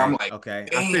 Okay. Where I'm like, okay,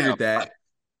 I figured that. Like,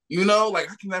 you know,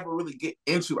 like I can never really get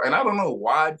into, and I don't know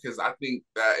why, because I think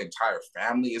that entire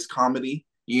family is comedy,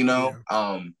 you know.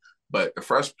 Yeah. But the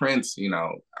Fresh Prince, you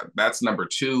know, that's number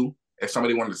 2. If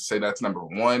somebody wanted to say that's number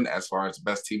 1 as far as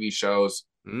best TV shows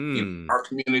in our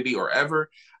community or ever,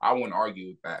 I wouldn't argue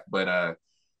with that. But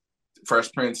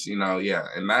Fresh Prince, you know,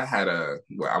 and that had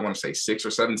I want to say 6 or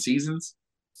 7 seasons.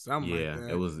 Something like that.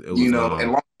 It was you know,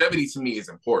 and longevity to me is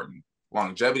important.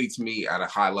 Longevity to me at a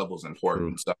high level is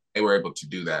important. So they were able to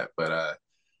do that. But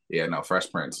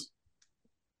Fresh Prince.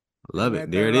 Love it.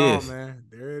 There it is, man.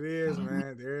 There it is,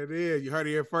 man. There it is. You heard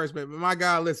it here first, man. But my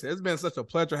God, listen, it's been such a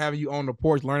pleasure having you on the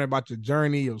porch, learning about your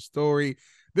journey, your story.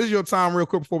 This is your time, real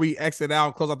quick, before we exit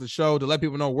out, close out the show, to let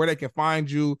people know where they can find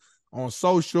you on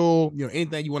social, you know,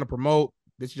 anything you want to promote.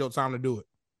 This is your time to do it.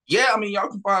 Yeah, I mean, y'all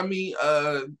can find me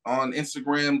on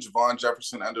Instagram, Javon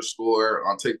Jefferson _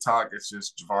 on TikTok. It's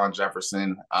just Javon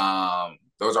Jefferson.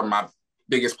 Those are my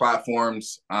biggest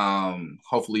platforms.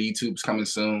 Hopefully YouTube's coming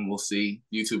soon. We'll see.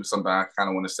 YouTube is something I kind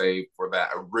of want to save for that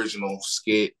original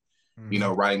skit, you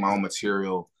know, writing my own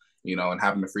material, you know, and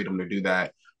having the freedom to do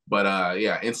that. But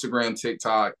Instagram,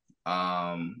 TikTok.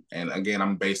 And again,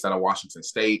 I'm based out of Washington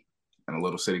State in a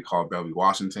little city called Bellevue,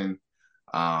 Washington.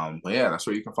 But that's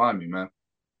where you can find me, man.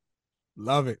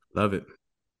 Love it.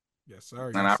 Yes, sir.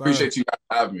 And I appreciate you guys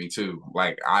having me too.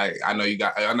 Like I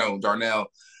know Darnell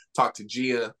talked to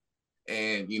Gia,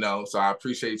 and you know, so I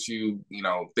appreciate you, you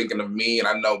know, thinking of me. And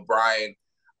I know Brian,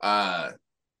 I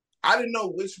didn't know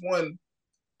which one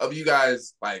of you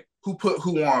guys, like, who put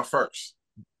who on first.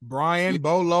 Brian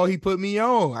Bolo, he put me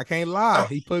on. I can't lie.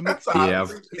 He put me.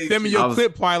 He sent me your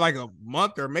clip probably like a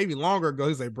month or maybe longer ago.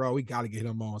 He's like, bro, we got to get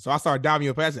him on. So I started diving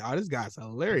your past. Oh, this guy's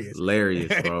hilarious.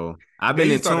 Hilarious, bro. I've been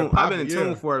in tune. I've been in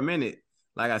tune for a minute.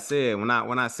 Like I said, when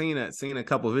I seen a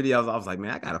couple of videos, I was like,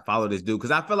 man, I gotta follow this dude, because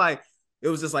I feel like it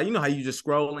was just like, you know how you just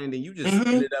scrolling and you just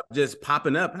ended up just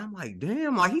popping up. And I'm like,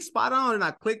 damn, like he's spot on. And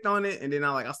I clicked on it. And then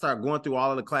I started going through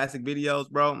all of the classic videos,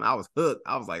 bro. I was hooked.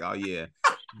 I was like, oh yeah,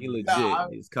 he legit.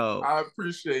 He's cold. I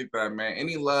appreciate that, man.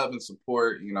 Any love and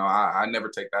support, you know, I never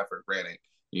take that for granted,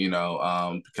 you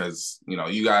know, because, you know,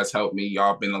 you guys helped me.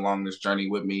 Y'all been along this journey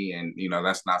with me. And, you know,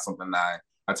 that's not something I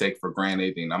take for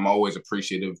granted. And I'm always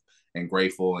appreciative and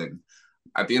grateful. And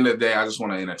at the end of the day, I just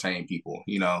want to entertain people.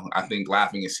 You know, I think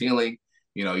laughing is healing.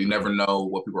 You know, you never know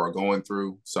what people are going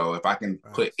through. So if I can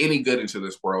put any good into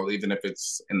this world, even if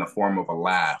it's in the form of a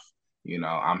laugh, you know,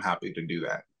 I'm happy to do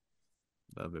that.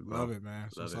 Love it, bro. Love it, man.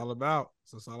 So it's all about.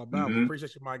 We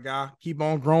appreciate you, my guy. Keep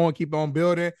on growing, keep on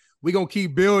building. We're going to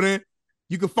keep building.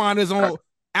 You can find us on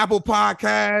Apple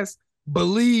Podcasts,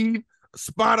 Believe,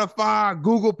 Spotify,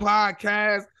 Google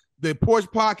Podcasts, the Porch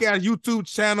Podcast YouTube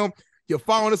channel. You're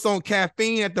following us on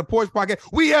Caffeine at the Porch Podcast.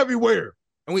 We everywhere.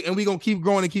 And we gonna keep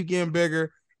growing and keep getting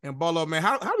bigger. And ball up, man.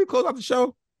 How do we close out the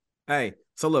show? Hey,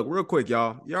 so look, real quick,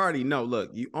 y'all. You already know. Look,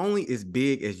 you only as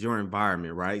big as your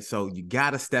environment, right? So you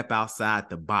gotta step outside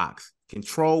the box.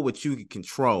 Control what you can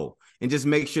control, and just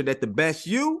make sure that the best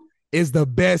you is the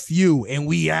best you. And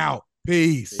we out.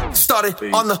 Peace. Started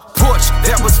on the porch.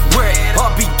 That was where it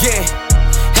all began.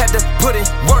 Had to put in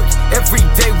work every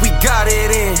day. We got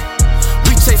it in.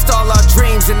 Chased all our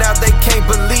dreams and now they can't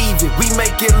believe it. We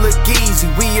make it look easy,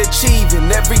 we achieving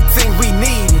everything we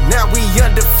needed. Now we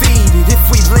undefeated. If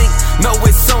we link, no,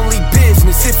 it's only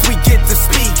business. If we get to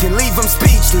speak and leave them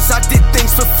speechless. I did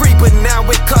things for free, but now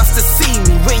it costs to see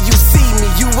me. When you see me,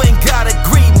 you ain't gotta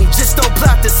greet me. Just don't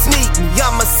plot to sneak me.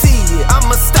 I'ma see it,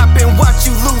 I'ma stop and watch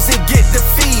you lose and get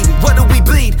defeated. What do we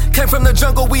bleed? Came from the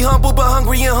jungle, we humble but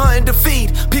hungry and hunting to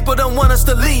feed. People don't want us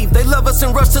to leave. They love us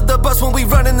and rush to the bus when we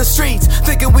run in the streets.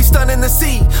 Thinking we stunning the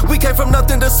sea. We came from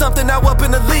nothing to something, now up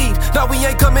in the lead. Now we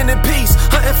ain't coming in peace.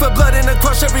 Hunting for blood and to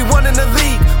crush everyone in the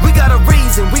league. We got a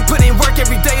reason. We put in work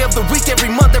every day of the week, every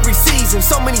month, every season.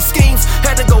 So many schemes,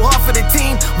 had to go hard for the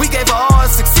team. We gave our all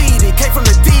and succeeded. Came from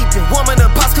the deep end. Warming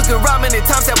up pots, cooking ramen at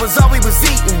times, that was all we was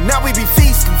eating. Now we be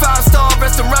feasting. 5-star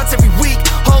restaurants every week.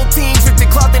 Whole team dripped in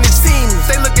cloth and it's seamless.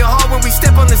 They looking hard when we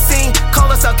step on the scene.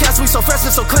 Call us outcasts, we so fresh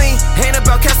and so clean. Ain't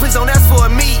about cash, please don't ask for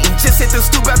a meeting. Just hit the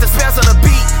stoop out the spaz on the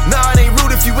beat. Nah, it ain't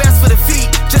rude if you ask for the feet.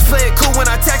 Just play it cool when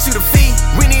I tax you the fee.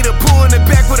 We need a pool in the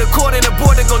back with a cord and a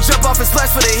board that gon' jump off and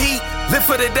splash for the heat. Live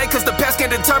for the day cause the past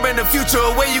can determine the future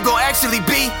of where you gon' actually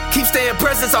be. Keep staying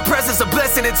present, our presence a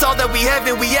blessing. It's all that we have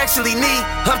and we actually need.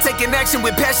 I'm taking action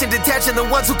with passion, detaching the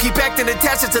ones who keep acting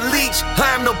attached to leech.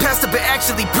 I am no pastor but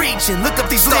actually preaching. Look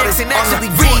up these lyrics and actually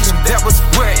read them. That was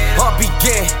where it all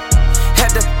began.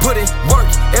 Had to put in work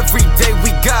every day,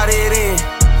 we got it in.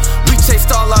 We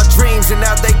chased all our dreams and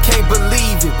now they can't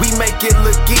believe it. We make it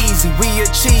look easy, we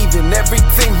achieving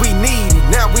everything we needed.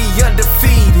 Now we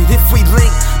undefeated. If we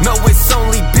link, no, it's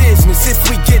only business. If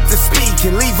we get to speak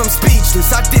and leave them speechless.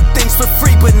 I did things for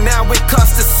free, but now it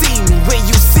costs to see me. When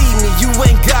you see me, you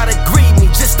ain't gotta greet me.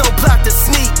 Just don't plot to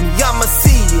sneak me. I'ma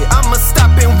see it, I'ma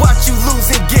stop and watch you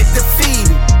lose and get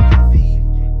defeated.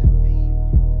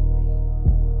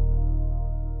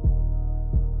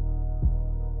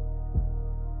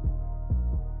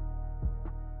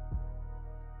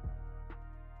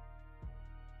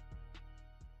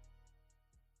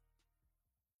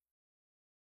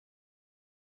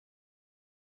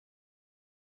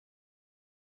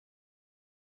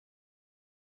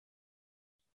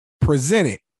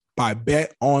 Presented by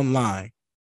Bet Online.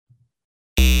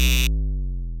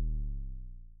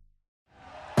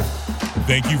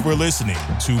 Thank you for listening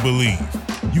to Believe.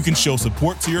 You can show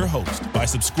support to your host by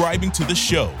subscribing to the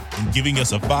show and giving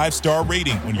us a 5-star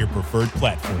rating on your preferred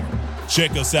platform.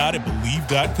 Check us out at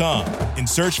Believe.com and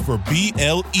search for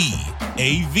BLEAV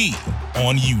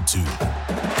on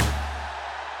YouTube.